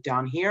that you've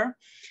done here.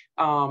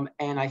 And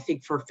I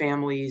think for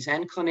families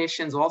and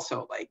clinicians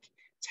also, like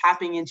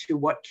tapping into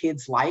what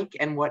kids like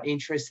and what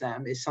interests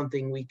them is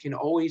something we can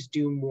always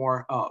do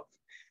more of.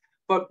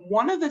 But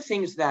one of the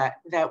things that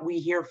we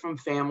hear from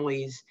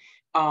families,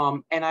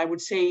 and I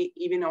would say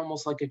even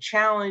almost like a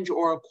challenge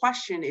or a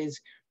question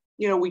is,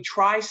 you know, we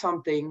try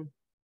something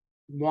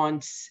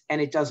once and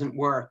it doesn't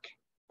work,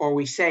 or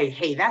we say,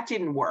 hey, that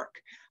didn't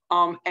work.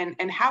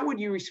 And how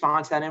would you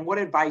respond to that? And what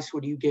advice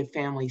would you give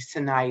families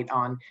tonight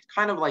on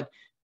kind of like,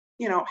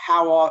 you know,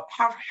 how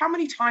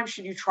many times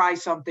should you try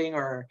something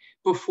or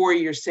before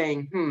you're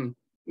saying,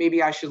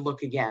 maybe I should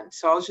look again?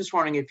 So I was just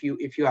wondering if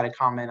you had a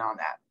comment on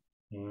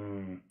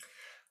that.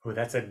 Oh,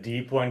 that's a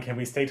deep one. Can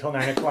we stay till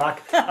 9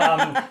 o'clock?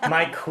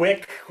 My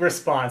quick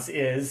response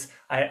is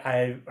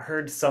I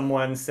heard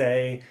someone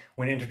say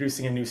when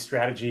introducing a new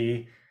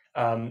strategy,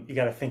 you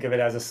got to think of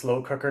it as a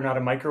slow cooker, not a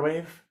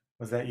microwave.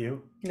 Was that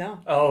you? No.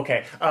 Oh,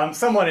 okay.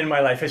 Someone in my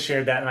life has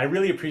shared that, and I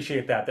really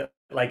appreciate that. That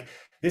like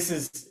this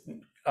is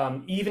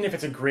even if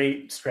it's a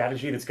great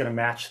strategy that's going to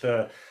match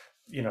the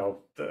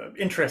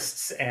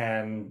interests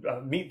and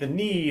meet the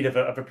need of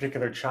a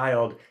particular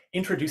child,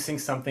 introducing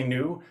something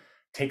new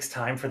takes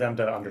time for them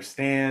to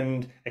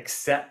understand,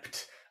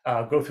 accept,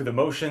 go through the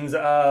motions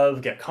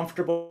of, get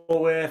comfortable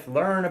with,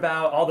 learn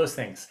about, all those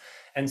things.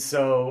 And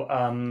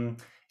so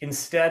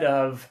instead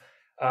of,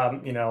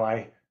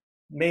 I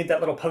made that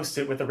little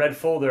Post-it with the red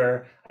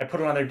folder, I put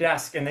it on their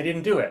desk and they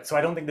didn't do it. So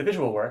I don't think the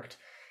visual worked.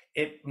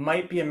 It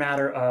might be a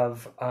matter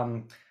of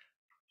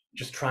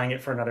just trying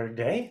it for another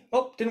day.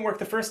 Oh, didn't work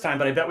the first time,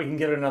 but I bet we can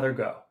give it another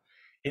go.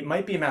 It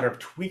might be a matter of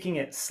tweaking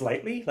it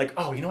slightly. Like,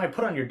 oh, I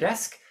put it on your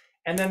desk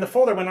and then the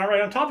folder went right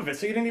on top of it,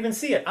 so you didn't even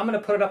see it. I'm going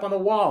to put it up on the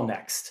wall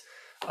next.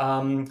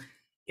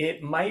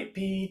 It might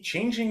be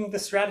changing the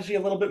strategy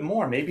a little bit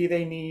more. Maybe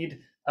they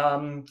need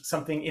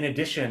something in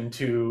addition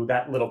to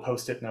that little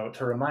Post-it note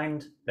to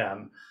remind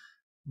them.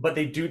 But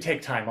they do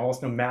take time,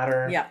 almost no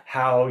matter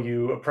how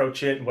you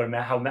approach it,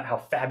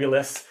 how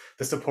fabulous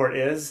the support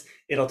is.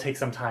 It'll take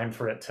some time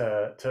for it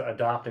to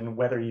adopt, and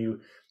whether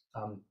you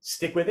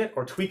stick with it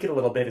or tweak it a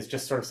little bit is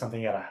just sort of something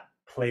you gotta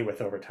play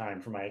with over time,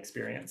 from my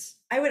experience.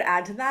 I would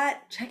add to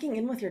that, checking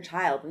in with your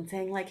child and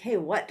saying like, hey,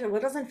 what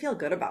doesn't feel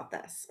good about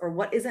this? Or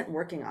what isn't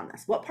working on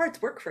this? What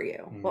parts work for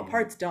you? What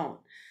parts don't?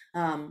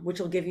 Which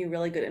will give you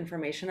really good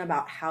information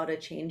about how to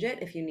change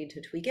it if you need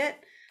to tweak it.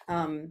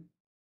 When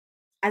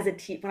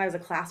I was a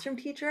classroom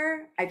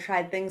teacher, I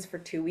tried things for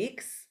 2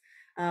 weeks.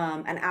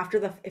 And after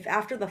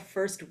the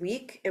first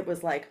week, it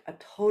was like a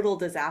total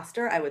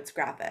disaster, I would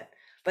scrap it.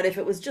 But if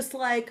it was just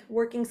like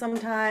working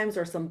sometimes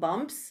or some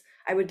bumps,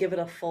 I would give it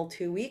a full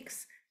 2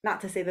 weeks.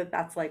 Not to say that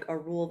that's like a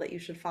rule that you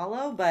should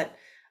follow, but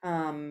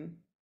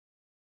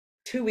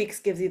 2 weeks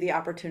gives you the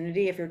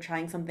opportunity, if you're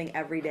trying something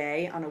every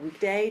day on a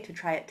weekday, to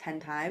try it 10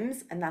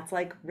 times. And that's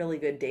like really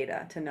good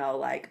data to know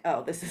like,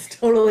 oh, this is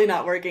totally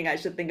not working. I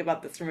should think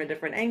about this from a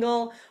different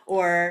angle.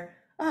 Or,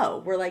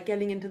 oh, we're like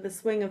getting into the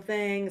swing of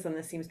things and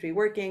this seems to be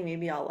working.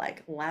 Maybe I'll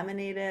like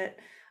laminate it.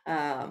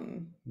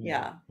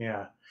 Yeah.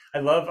 I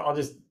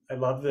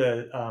love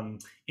the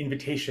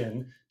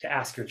invitation to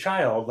ask your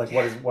child, like,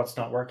 what's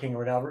not working or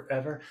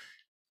whatever.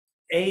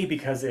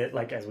 Because it,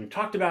 like, as we've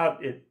talked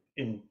about, it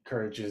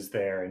encourages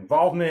their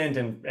involvement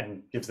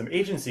and gives them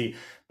agency.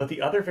 But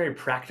the other very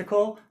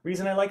practical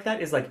reason I like that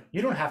is like,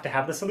 you don't have to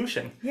have the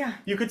solution. Yeah.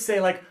 You could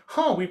say like,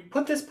 we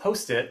put this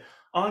Post-it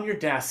on your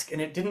desk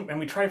and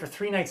we tried for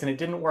 3 nights and it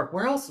didn't work.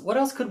 What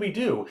else could we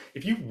do?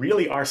 If you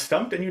really are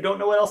stumped and you don't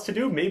know what else to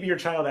do, maybe your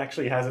child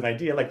actually has an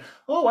idea like,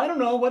 oh, I don't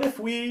know, what if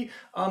we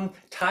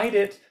tied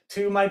it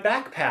to my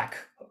backpack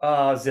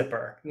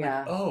zipper? Yeah.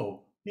 Like, oh,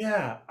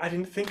 yeah, I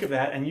didn't think of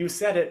that. And you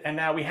said it, and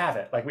now we have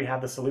it. Like, we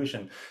have the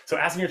solution. So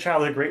asking your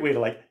child is a great way to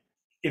like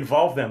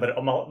involve them, but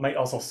it might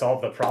also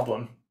solve the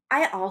problem.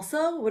 I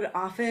also would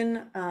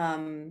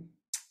often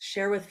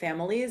share with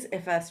families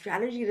if a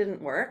strategy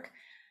didn't work,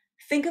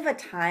 think of a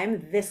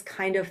time this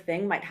kind of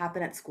thing might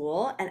happen at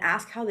school and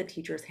ask how the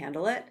teachers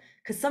handle it.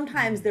 Because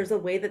sometimes there's a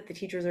way that the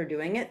teachers are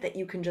doing it that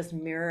you can just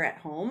mirror at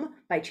home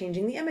by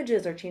changing the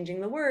images or changing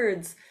the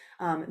words.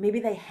 Maybe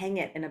they hang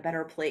it in a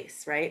better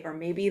place, right? Or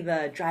maybe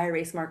the dry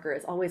erase marker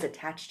is always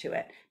attached to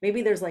it.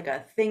 Maybe there's like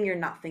a thing you're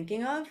not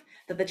thinking of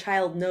that the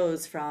child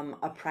knows from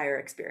a prior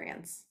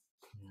experience.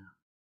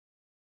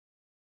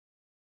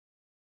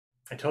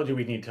 I told you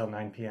we'd need till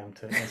 9 p.m.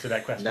 to answer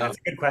that question. No. That's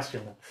a good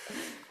question.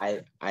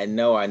 I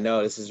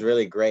know. This is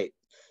really great.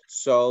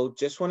 So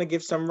just want to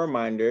give some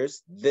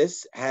reminders.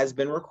 This has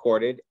been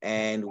recorded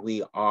and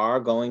we are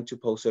going to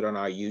post it on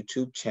our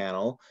YouTube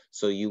channel.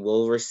 So you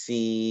will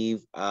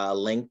receive a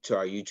link to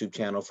our YouTube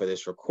channel for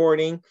this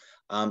recording.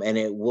 And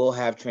it will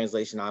have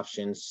translation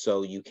options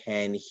so you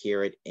can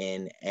hear it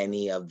in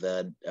any of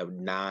the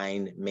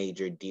 9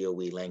 major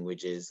DOE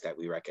languages that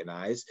we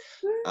recognize.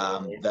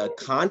 The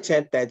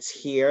content that's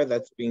here,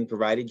 that's being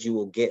provided, you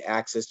will get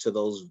access to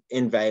those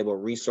invaluable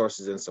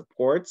resources and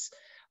supports.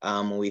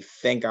 We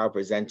thank our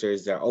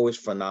presenters. They're always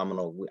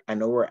phenomenal. I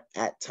know we're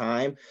at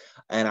time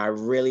and I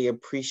really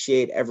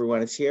appreciate everyone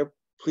that's here.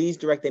 Please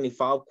direct any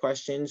follow-up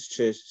questions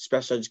to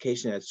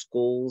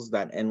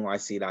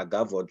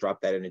specialeducation@schools.nyc.gov or drop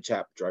that in the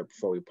chat right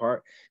before we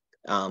part.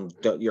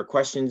 Your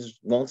questions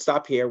won't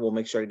stop here. We'll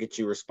make sure to get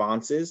you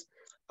responses.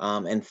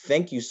 And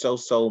thank you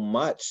so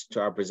much to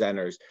our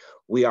presenters.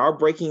 We are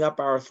breaking up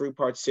our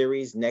 3-part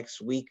series. Next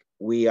week,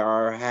 we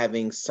are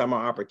having summer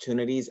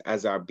opportunities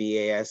as our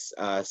BAS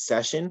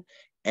session.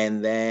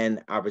 And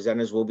then our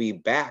presenters will be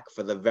back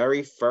for the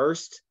very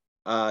first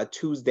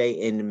Tuesday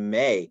in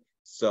May.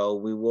 So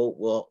we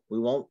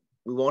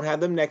won't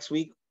have them next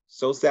week.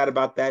 So sad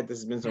about that. This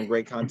has been some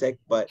great content,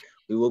 but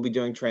we will be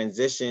doing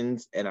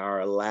transitions in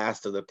our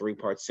last of the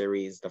 3-part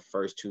series, the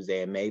first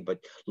Tuesday in May. But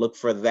look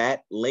for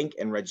that link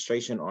and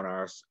registration on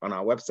our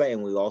website,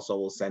 and we also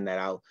will send that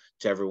out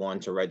to everyone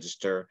to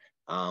register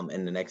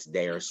in the next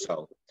day or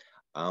so.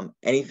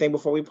 Anything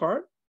before we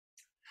part?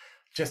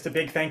 Just a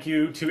big thank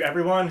you to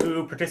everyone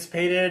who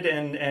participated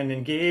and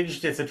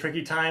engaged. It's a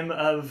tricky time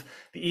of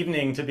the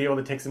evening to be able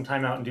to take some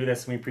time out and do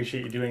this, and we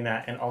appreciate you doing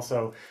that. And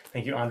also,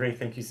 thank you, Andre.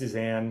 Thank you,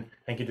 Suzanne.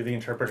 Thank you to the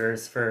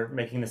interpreters for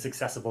making this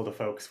accessible to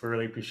folks. We're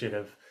really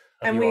appreciative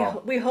of you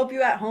all. We hope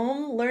you at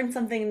home learn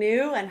something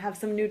new and have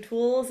some new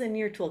tools in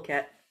your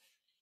toolkit.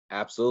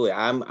 Absolutely.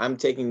 I'm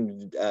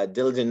taking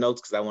diligent notes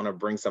because I want to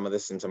bring some of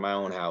this into my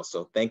own house.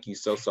 So thank you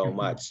so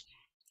much.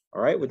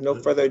 All right, with no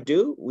further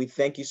ado, we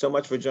thank you so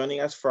much for joining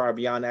us for our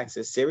Beyond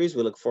Access series.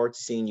 We look forward to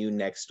seeing you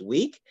next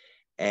week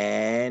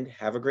and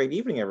have a great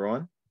evening,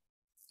 everyone.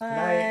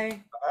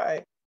 Bye.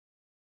 Bye.